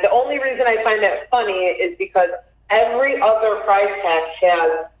 And the only reason I find that funny is because every other prize pack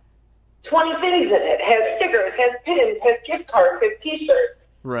has 20 things in it. Has stickers, has pins, has gift cards, has T-shirts.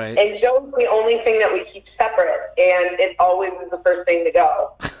 Right. And Joe's the only thing that we keep separate, and it always is the first thing to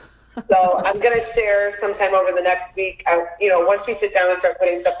go. So I'm going to share sometime over the next week. Once we sit down and start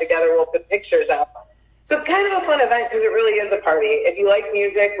putting stuff together, we'll put pictures up. So it's kind of a fun event because it really is a party. If you like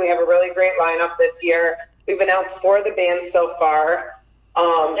music, we have a really great lineup this year. We've announced 4 of the bands so far.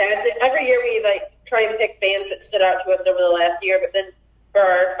 Every year we try and pick bands that stood out to us over the last year, but then for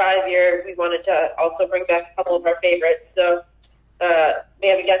our 5-year, we wanted to also bring back a couple of our favorites. So we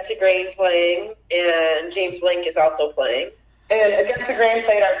have Against the Grain playing, and James Link is also playing. And Against the Grain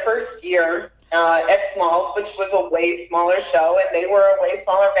played our first year at Smalls, which was a way smaller show, and they were a way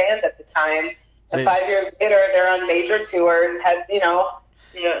smaller band at the time. And 5 years later, they're on major tours,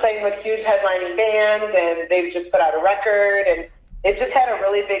 playing with huge headlining bands, and they've just put out a record, and they've just had a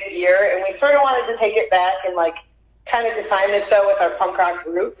really big year. And we sort of wanted to take it back and kind of define the show with our punk rock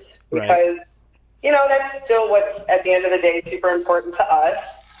roots, because that's still what's at the end of the day super important to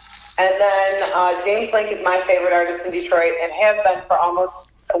us. And then James Link is my favorite artist in Detroit and has been for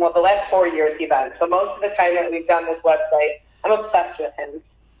the last 4 years he's been. So most of the time that we've done this website, I'm obsessed with him.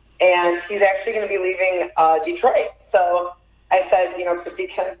 And he's actually going to be leaving Detroit. So I said, Christy,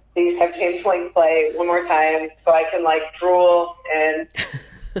 can please have James Link play one more time so I can drool and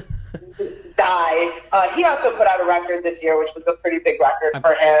die. He also put out a record this year, which was a pretty big record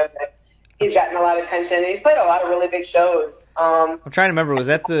for him. And he's gotten a lot of attention, and he's played a lot of really big shows. I'm trying to remember,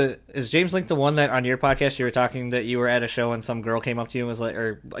 is James Link the one that on your podcast you were talking that you were at a show and some girl came up to you and was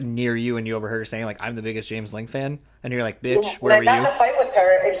or near you and you overheard her saying I'm the biggest James Link fan, and you're like, bitch, where were you? I got in a fight with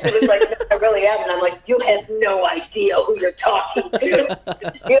her, and she was like, no, I really am, and I'm like, you have no idea who you're talking to. You have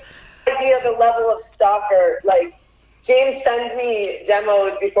no idea the level of stalker. James sends me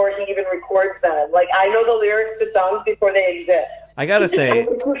demos before he even records them. Like, I know the lyrics to songs before they exist. I gotta say,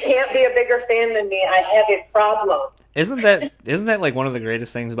 If you can't be a bigger fan than me, I have a problem. isn't that like one of the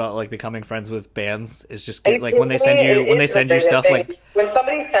greatest things about like becoming friends with bands is just Are you like when they kidding me? It is send the you stuff biggest like thing. When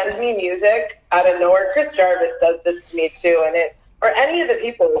somebody sends me music out of nowhere, Chris Jarvis does this to me too, and or any of the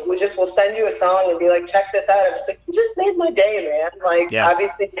people who just will send you a song and be like, check this out. I'm just like, you just made my day, man. Like, Yes.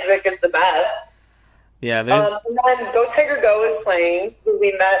 obviously music is the best. yeah, there's And then Go Tiger Go is playing, who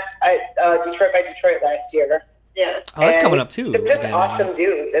we met at Detroit by Detroit last year. Yeah. oh that's And coming up too. They're just again. awesome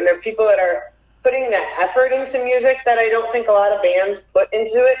dudes, and they're people that are putting the effort into music that I don't think a lot of bands put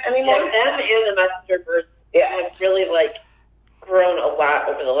into it anymore. Yeah, them and the Messenger Birds have really like grown a lot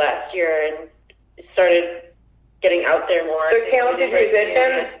over the last year and started getting out there more. They're talented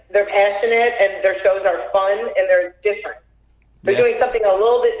musicians, they're passionate, and their shows are fun, and they're different. They're Yeah. doing something a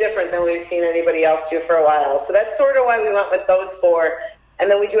little bit different than we've seen anybody else do for a while. So that's sort of why we went with those four. And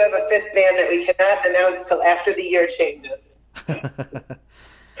then we do have a fifth band that we cannot announce until after the year changes.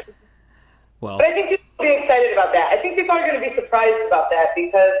 Well, But I think people will be excited about that. I think people are going to be surprised about that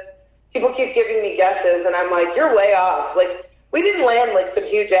because people keep giving me guesses, and I'm like, you're way off. Like, we didn't land like some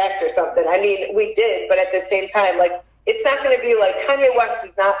huge act or something. I mean, we did, but at the same time, like, it's not going to be like Kanye West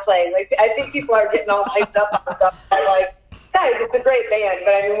is not playing. Like, I think people are getting all hyped up on stuff. I'm like, guys, it's a great band,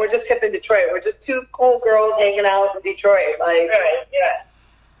 but I mean, we're just hip in Detroit. We're just two cool girls hanging out in Detroit. Like, Right, yeah.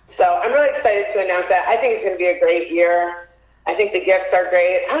 so I'm really excited to announce that. I think it's going to be a great year. I think the gifts are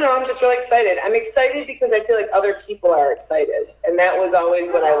great. I don't know. I'm just really excited. I'm excited because I feel like other people are excited, and that was always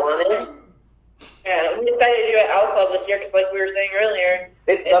what I wanted. Yeah, we decided to do it Out Club this year because, like we were saying earlier,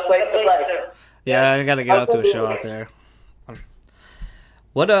 It's the place to play. yeah, I gotta get out to a show out there.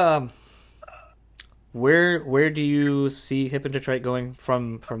 What where do you see Hip in Detroit going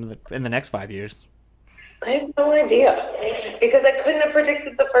in the next 5 years? I have no idea because I couldn't have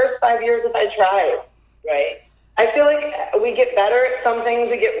predicted the first 5 years if I tried. Right. I feel like we get better at some things,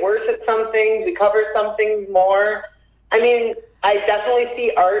 we get worse at some things, we cover some things more. I mean, I definitely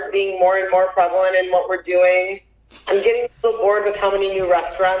see art being more and more prevalent in what we're doing. I'm getting a little bored with how many new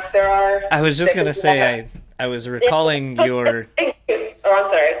restaurants there are. I was just gonna say I was recalling your. Thank you. Oh, I'm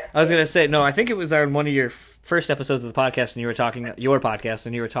sorry. I was gonna say no. I think it was on one of your first episodes of the podcast, and you were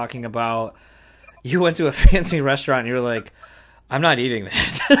talking about you went to a fancy restaurant, and you were like, "I'm not eating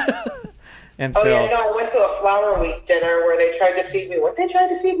that." And Oh, so yeah, no, I went to a Flower Week dinner where they tried to feed me. What they tried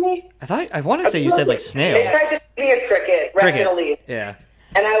to feed me? I want to say you said like snail. They tried to feed me a cricket, wrapped in a leaf. Yeah.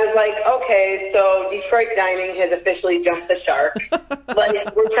 And I was like, okay, so Detroit dining has officially jumped the shark.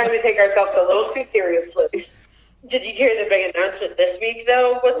 Like, we're trying to take ourselves a little too seriously. Did you hear the big announcement this week,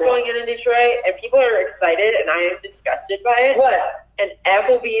 though? What's going on in Detroit? And people are excited, and I am disgusted by it. What? An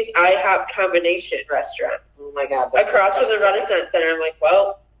Applebee's IHOP combination restaurant Oh, my God. across from the Renaissance Center. I'm like,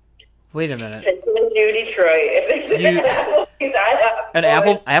 well, Wait a minute. it's in New Detroit. If it's an Applebee's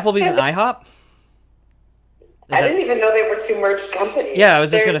IHOP, Applebee's and IHOP? I didn't even know they were two merged companies. Yeah, I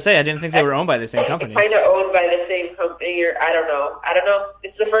was just gonna say I didn't think they were owned by the same company. Kind of owned by the same company, or I don't know.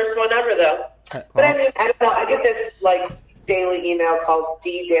 It's the first one ever, though. But I mean, I don't know. I get this like daily email called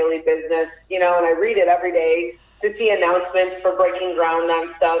D Daily Business, and I read it every day to see announcements for breaking ground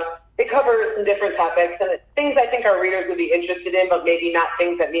on stuff. It covers some different topics and things I think our readers would be interested in, but maybe not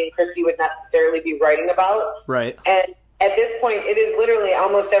things that me and Christy would necessarily be writing about. Right. And at this point, it is literally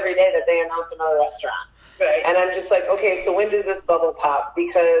almost every day that they announce another restaurant. Right. And I'm just like, okay, so when does this bubble pop?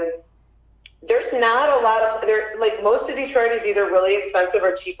 Because there's not a lot of like most of Detroit is either really expensive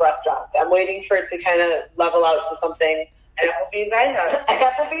or cheap restaurants. I'm waiting for it to kind of level out to something. Applebee's IHOP.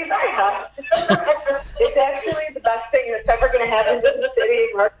 Applebee's IHOP. It's actually the best thing that's ever going to happen to the city.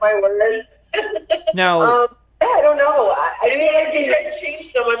 Mark my words. Now, Yeah, I don't know. I feel like Detroit's changed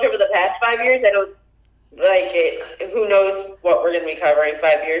so much over the past 5 years. I don't like it. Who knows what we're going to be covering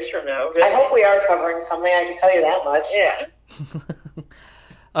 5 years from now? Really. I hope we are covering something. I can tell you that much. Yeah.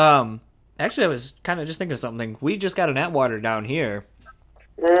 actually, I was kind of just thinking of something. We just got an Atwater down here.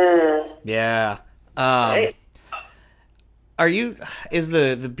 Yeah. Right. Is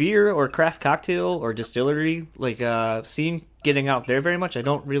the beer or craft cocktail or distillery scene getting out there very much? I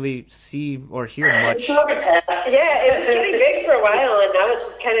don't really see or hear much. Look at that. Yeah, it was getting big for a while, and now it's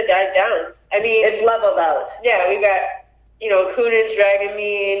just kind of died down. I mean, It's leveled out. yeah, we've got, Kunin's, Dragon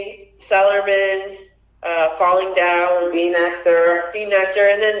Mead, Sellerman's, Falling Down, Bean Nectar, Bean Nectar,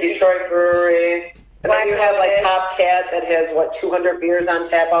 and then Detroit Brewery. And then you have like Black Top Cat that has 200 beers on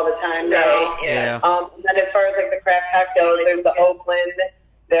tap all the time now. Right, yeah. And then as far as like the craft cocktails, there's the Oakland,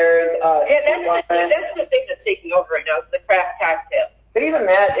 there's Yeah, that's the thing that's taking over right now is the craft cocktails. But even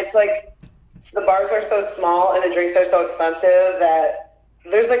that, it's like the bars are so small and the drinks are so expensive that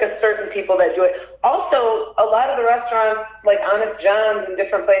there's like a certain people that do it. Also, a lot of the restaurants, like Honest John's and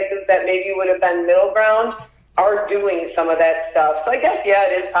different places that maybe would have been middle ground, are doing some of that stuff. So I guess, yeah,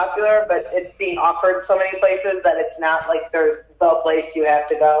 it is popular, but it's being offered so many places that it's not like there's the place you have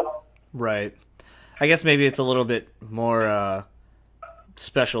to go. Right. I guess maybe it's a little bit more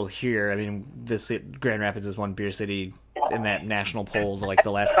special here. I mean, Grand Rapids is one beer city in that national poll, like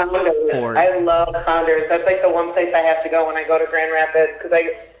the last Founders. 4. I love Founders. That's like the one place I have to go when I go to Grand Rapids, because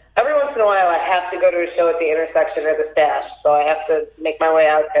every once in a while I have to go to a show at the Intersection or the Stash, so I have to make my way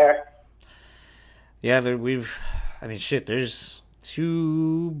out there. Yeah, there's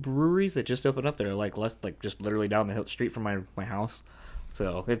 2 breweries that just opened up there, just literally down the street from my house.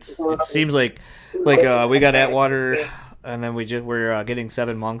 So it seems like we got Atwater, and then we're getting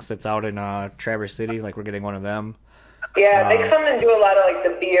Seven Monks that's out in Traverse City. Like, we're getting one of them. Yeah, they come and do a lot of like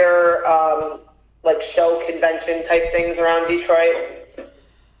the beer, like show convention type things around Detroit.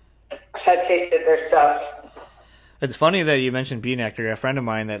 I've tasted their stuff. It's funny that you mentioned Bean Actor. A friend of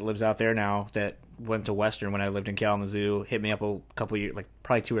mine that lives out there now that went to Western when I lived in Kalamazoo hit me up a couple years, like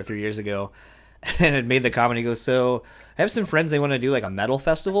probably 2 or 3 years ago, and had made the comment. He goes, "So I have some friends, they want to do like a metal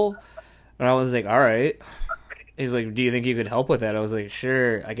festival," and I was like, "All right." He's like, "Do you think you could help with that?" I was like,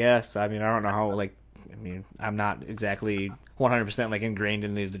 "Sure, I guess." I mean, I don't know how. I'm not exactly 100% like ingrained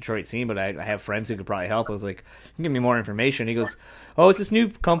in the Detroit scene, but I have friends who could probably help. I was like, "Give me more information." He goes, "Oh, it's this new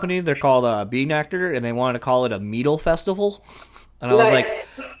company. They're called Bean Actor, and they want to call it a metal festival." And I was like,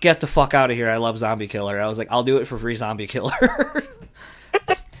 "Get the fuck out of here! I love Zombie Killer." I was like, "I'll do it for free, Zombie Killer."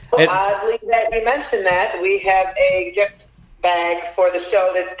 Oddly that you mentioned that, we have a gift bag for the show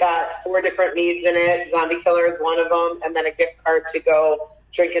that's got 4 different meads in it. Zombie Killer is one of them, and then a gift card to go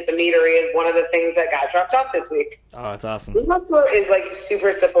drink at the meadery is one of the things that got dropped off this week. Oh, that's awesome. Liverpool is like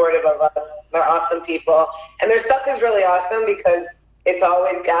super supportive of us. They're awesome people, and their stuff is really awesome because it's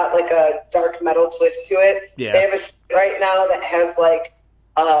always got like a dark metal twist to it. Yeah. They have a shirt right now that has like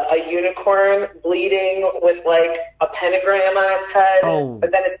a unicorn bleeding with like a pentagram on its head,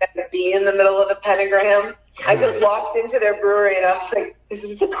 but then it's got a bee in the middle of the pentagram. I just walked into their brewery and I was like, "This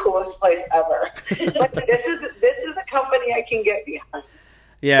is the coolest place ever." Like, this is a company I can get behind.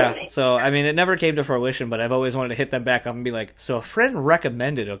 Yeah, so, I mean, it never came to fruition, but I've always wanted to hit them back up and be like, "So a friend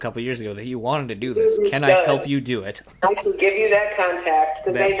recommended a couple years ago that you wanted to do this. Can I help you do it?" I can give you that contact,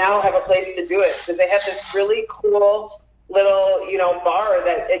 because they now have a place to do it, because they have this really cool little, bar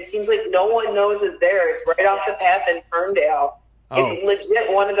that it seems like no one knows is there. It's right off the path in Ferndale. Oh. It's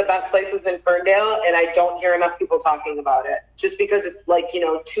legit one of the best places in Ferndale, and I don't hear enough people talking about it, just because it's like,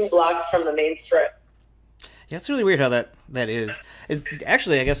 2 blocks from the main strip. Yeah, it's really weird how that is.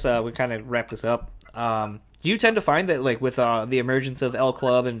 Actually, I guess we kind of wrap this up. Do you tend to find that, like, with the emergence of L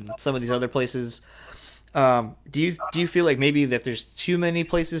Club and some of these other places, do you feel like maybe that there's too many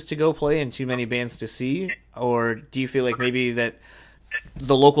places to go play and too many bands to see, or do you feel like maybe that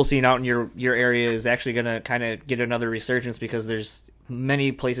the local scene out in your area is actually going to kind of get another resurgence because there's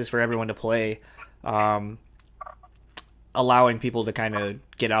many places for everyone to play, allowing people to kind of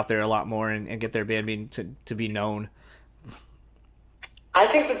get out there a lot more and get their band to be known? I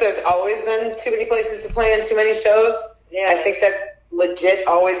think that there's always been too many places to play and too many shows. Yeah, I think that's legit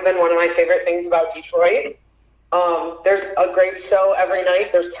always been one of my favorite things about Detroit. There's a great show every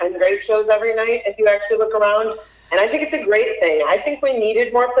night. There's 10 great shows every night if you actually look around. And I think it's a great thing. I think we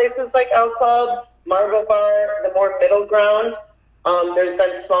needed more places like L Club, Marble Bar, the more middle ground. There's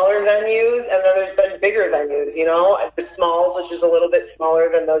been smaller venues, and then there's been bigger venues, and there's Smalls, which is a little bit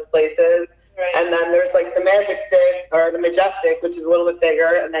smaller than those places. Right. And then there's like the Magic Stick or the Majestic, which is a little bit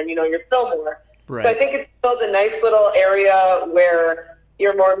bigger, and then, your Fillmore. Right. So I think it's built a nice little area where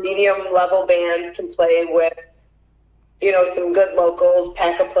your more medium level bands can play with, some good locals,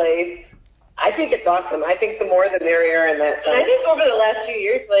 pack a place. I think it's awesome. I think the more the merrier in that sense. And I think over the last few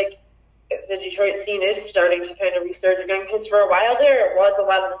years, like, the Detroit scene is starting to kind of resurge again, because for a while there, it was a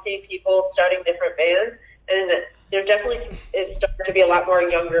lot of the same people starting different bands, and there definitely is starting to be a lot more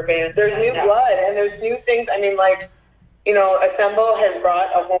younger bands. There's new blood, and there's new things. I mean, like, Assemble has brought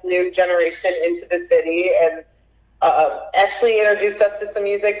a whole new generation into the city, and actually introduced us to some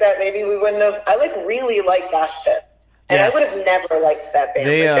music that maybe we wouldn't have. I really like Gosh Pit, and yes. I would have never liked that band.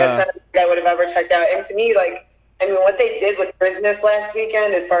 That's not something I would have ever checked out. And to me, what they did with Christmas last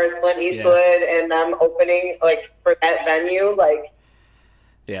weekend, as far as Clint Eastwood and them opening, for that venue, I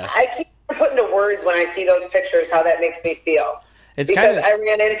keep putting into words when I see those pictures how that makes me feel. I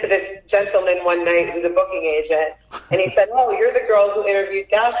ran into this gentleman one night who's a booking agent, and he said, "Oh, you're the girl who interviewed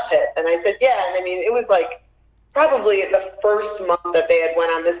Gosh Pit." And I said, "Yeah." And I mean, it was probably the first month that they had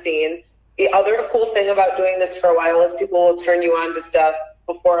went on the scene. the other cool thing about doing this for a while is people will turn you on to stuff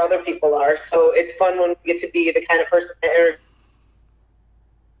before other people are. So it's fun when we get to be the kind of person that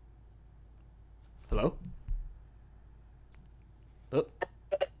Hello? Oh,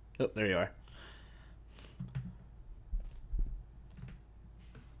 there you are.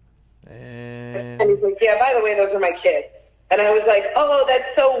 And he's like, yeah, by the way, those are my kids. And I was like, oh,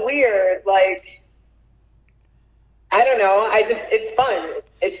 that's so weird. Like, I don't know. It's fun.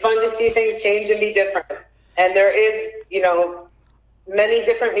 It's fun to see things change and be different. And there is, many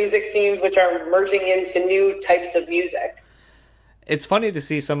different music scenes which are merging into new types of music. It's funny to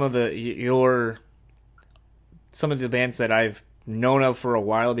see some of the bands that I've known of for a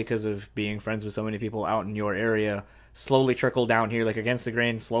while because of being friends with so many people out in your area slowly trickle down here, like Against the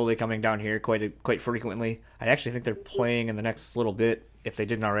Grain slowly coming down here quite frequently. I actually think they're playing in the next little bit, if they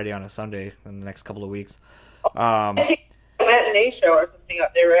didn't already, on a Sunday in the next couple of weeks. Matinee show or something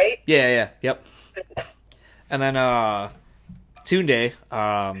up there, right? Yep. And then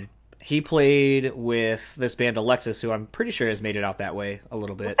Tunde, he played with this band Alexis, who I'm pretty sure has made it out that way a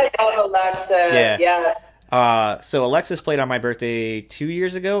little bit. I love Alexis, yes. So Alexis played on my birthday 2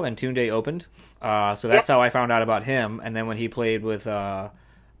 years ago, and Tunde opened. So that's how I found out about him. And then when he played with a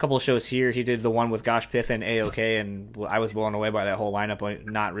couple of shows here, he did the one with Gosh Pith and A-OK, and I was blown away by that whole lineup,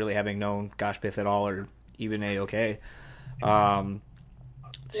 not really having known Gosh Pith at all or even A-OK. Now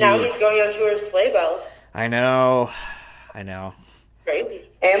he's going on tour with Sleigh Bells. I know. Crazy.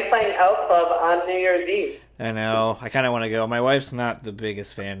 And playing L Club on New Year's Eve. I know. I kind of want to go. My wife's not the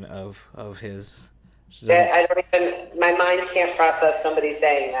biggest fan of his. My mind can't process somebody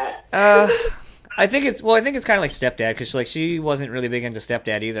saying that. I think it's kind of like Stepdad, because she wasn't really big into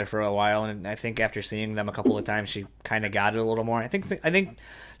Stepdad either for a while, and I think after seeing them a couple of times, she kind of got it a little more. I think it's kind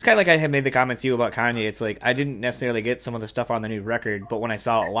of like I had made the comment to you about Kanye. It's like I didn't necessarily get some of the stuff on the new record, but when I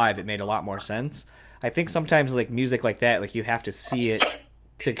saw it live, it made a lot more sense. I think sometimes like music like that, like you have to see it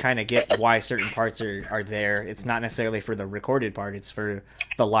to kind of get why certain parts are there. It's not necessarily for the recorded part; it's for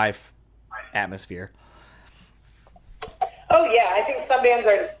the live atmosphere. Oh yeah, I think some bands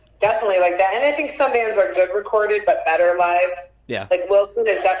are definitely like that, and I think some bands are good recorded but better live. Yeah, like Wilson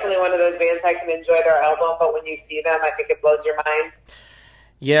is definitely one of those bands I can enjoy their album, but when you see them, I think it blows your mind.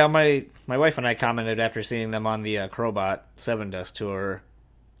 Yeah, my wife and I commented after seeing them on the Crowbot 7 Dust tour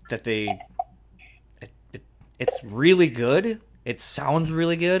that it's really good. It sounds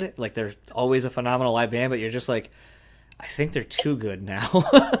really good. Like they're always a phenomenal live band, but you're just like, I think they're too good now.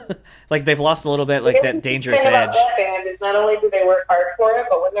 Like they've lost a little bit, like that dangerous edge. The thing about that band is not only do they work hard for it,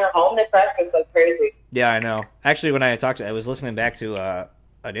 but when they're home, they practice like crazy. Yeah, I know. Actually, when I was listening back to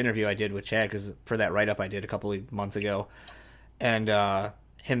an interview I did with Chad, because for that write-up I did a couple of months ago, and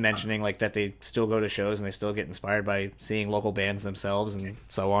him mentioning like that they still go to shows and they still get inspired by seeing local bands themselves and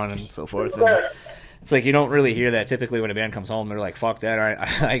so on and so forth. And it's like you don't really hear that typically when a band comes home. They're like, fuck that.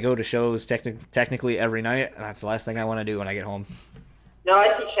 I go to shows technically every night, and that's the last thing I want to do when I get home. No, I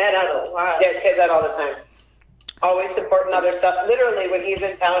see Chad out a lot. Yeah, Chad's out all the time. Always supporting other stuff. Literally, when he's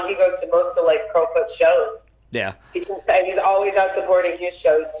in town, he goes to most of like Crowfoot shows. Yeah. He's always out supporting his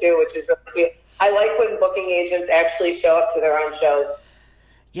shows too, which is really sweet. I like when booking agents actually show up to their own shows.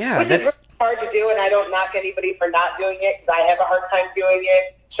 Yeah, which is really hard to do, and I don't knock anybody for not doing it because I have a hard time doing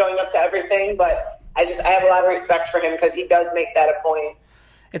it, showing up to everything, but I have a lot of respect for him because he does make that a point.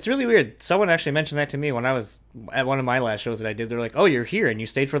 It's really weird. Someone actually mentioned that to me when I was at one of my last shows that I did. They're like, oh, you're here and you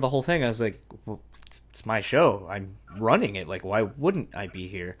stayed for the whole thing. I was like, well, it's my show. I'm running it. Like, why wouldn't I be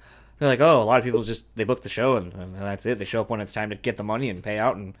here? They're like, oh, a lot of people they book the show and that's it. They show up when it's time to get the money and pay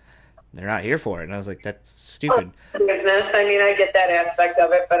out, and they're not here for it. And I was like, that's stupid. Business. I mean, I get that aspect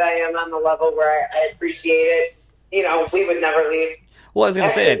of it, but I am on the level where I appreciate it. We would never leave. Well, I was going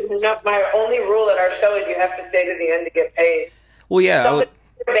to say, my only rule at our show is you have to stay to the end to get paid. Well, yeah. Somebody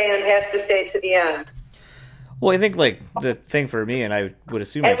in the band has to stay to the end. Well, I think, like, the thing for me, and I would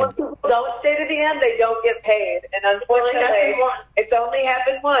assume... And when people don't stay to the end, they don't get paid. And unfortunately, it's only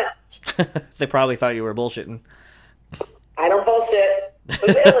happened once. They probably thought you were bullshitting. I don't bullshit. It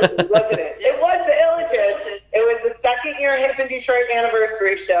was the Illages, wasn't it? It was the Illages. It was the second year Hip in Detroit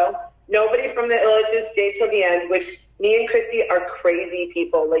anniversary show. Nobody from the Illages stayed till the end, which me and Christy are crazy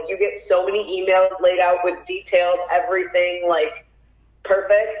people. Like, you get so many emails laid out with detailed everything, like,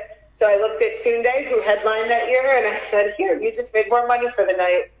 perfect. So I looked at Tunde, who headlined that year, and I said, here, you just made more money for the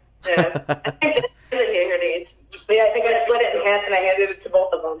night. Yeah. I think I split it in half and I handed it to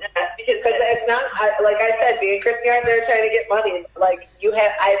both of them. Yeah, because it's not, like I said, me and Christy aren't there trying to get money. Like,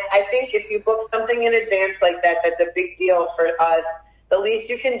 I think if you book something in advance like that, that's a big deal for us. The least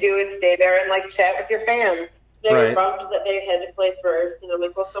you can do is stay there and, like, chat with your fans. They Right. were bummed that they had to play first, and I'm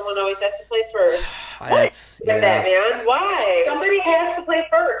like, well, someone always has to play first. That's Get that, man. Why? Somebody has to play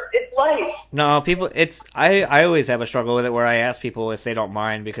first. It's life. No, people. I always have a struggle with it where I ask people if they don't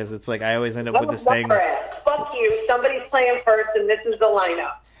mind because it's like I always end up with this thing. Never ask. Fuck you. Somebody's playing first, and this is the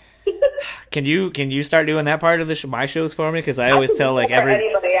lineup. Can you start doing that part of my shows for me? Because I always tell like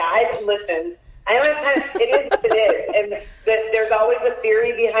anybody. I listen. I don't have time. It is what it is, and there's always a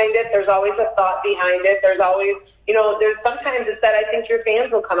theory behind it. There's always a thought behind it. There's always, there's sometimes it's that I think your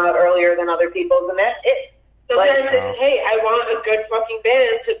fans will come out earlier than other people's, and that's it. Sometimes it's, hey, I want a good fucking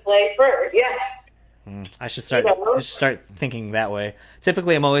band to play first. Yeah. I should start thinking that way.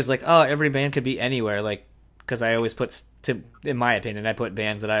 Typically, I'm always like, oh, every band could be anywhere, like because I always in my opinion, I put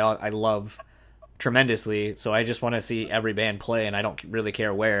bands that I love tremendously, so I just want to see every band play, and I don't really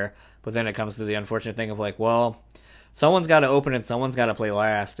care where. But then it comes to the unfortunate thing of like, well, someone's got to open and someone's got to play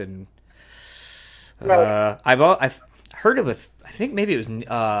last, and I've heard of I think maybe it was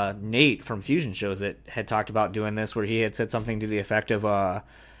Nate from Fusion Shows that had talked about doing this, where he had said something to the effect of,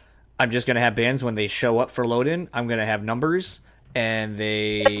 I'm just going to have bands when they show up for load-in, I'm going to have numbers, and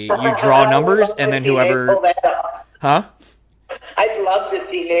you draw numbers, and then whoever... Nate pull that off. Huh? I'd love to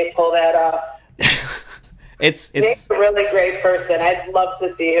see Nate pull that off. It's Nate's a really great person. I'd love to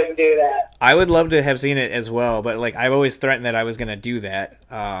see him do that. I would love to have seen it as well, but like I've always threatened that I was going to do that,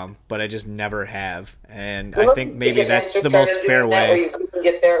 but I just never have, and I think maybe that's the most fair way. Where you couldn't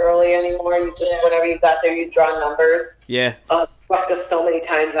get there early anymore. You just whenever you got there, you draw numbers. Yeah. Fucked us so many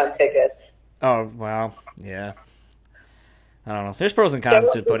times on tickets. Oh wow, yeah. I don't know. There's pros and cons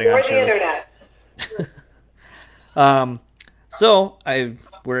to putting on shows. The internet. So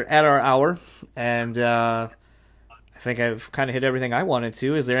we're at our hour, and I think I've kind of hit everything I wanted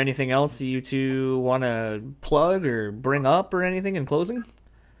to. Is there anything else you two want to plug or bring up or anything in closing?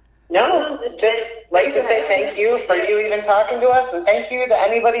 No, just like to say thank you for you even talking to us, and thank you to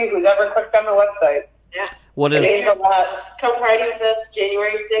anybody who's ever clicked on the website. Yeah. It means a lot. Come party with us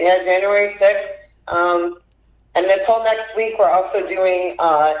January 6th. Yeah, January 6th. And this whole next week, we're also doing...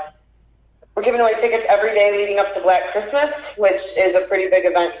 we're giving away tickets every day leading up to Black Christmas, which is a pretty big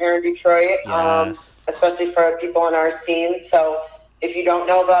event here in Detroit, Yes. especially for people in our scene. So if you don't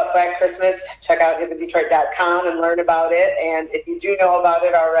know about Black Christmas, check out hippodetroit.com and learn about it. And if you do know about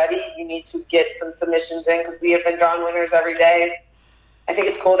it already, you need to get some submissions in because we have been drawing winners every day. I think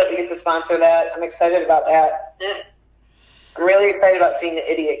it's cool that we get to sponsor that. I'm excited about that. Yeah. I'm really excited about seeing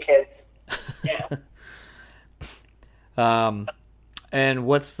the idiot kids. Yeah. And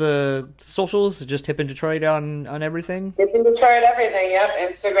what's the socials? Just Hip in Detroit on everything? Hip in Detroit, everything, yep.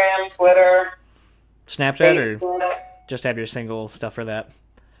 Instagram, Twitter, Snapchat, Facebook. or just have your single stuff for that?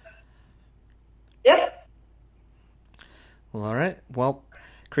 Yep. Well, all right. Well,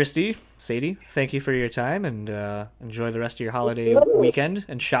 Christy, Sadie, thank you for your time, and enjoy the rest of your holiday weekend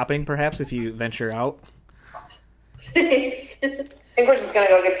and shopping, perhaps, if you venture out. I think we're just going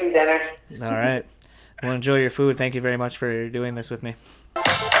to go get some dinner. All right. Well, enjoy your food. Thank you very much for doing this with me. We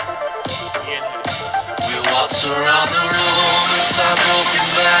waltz around the room inside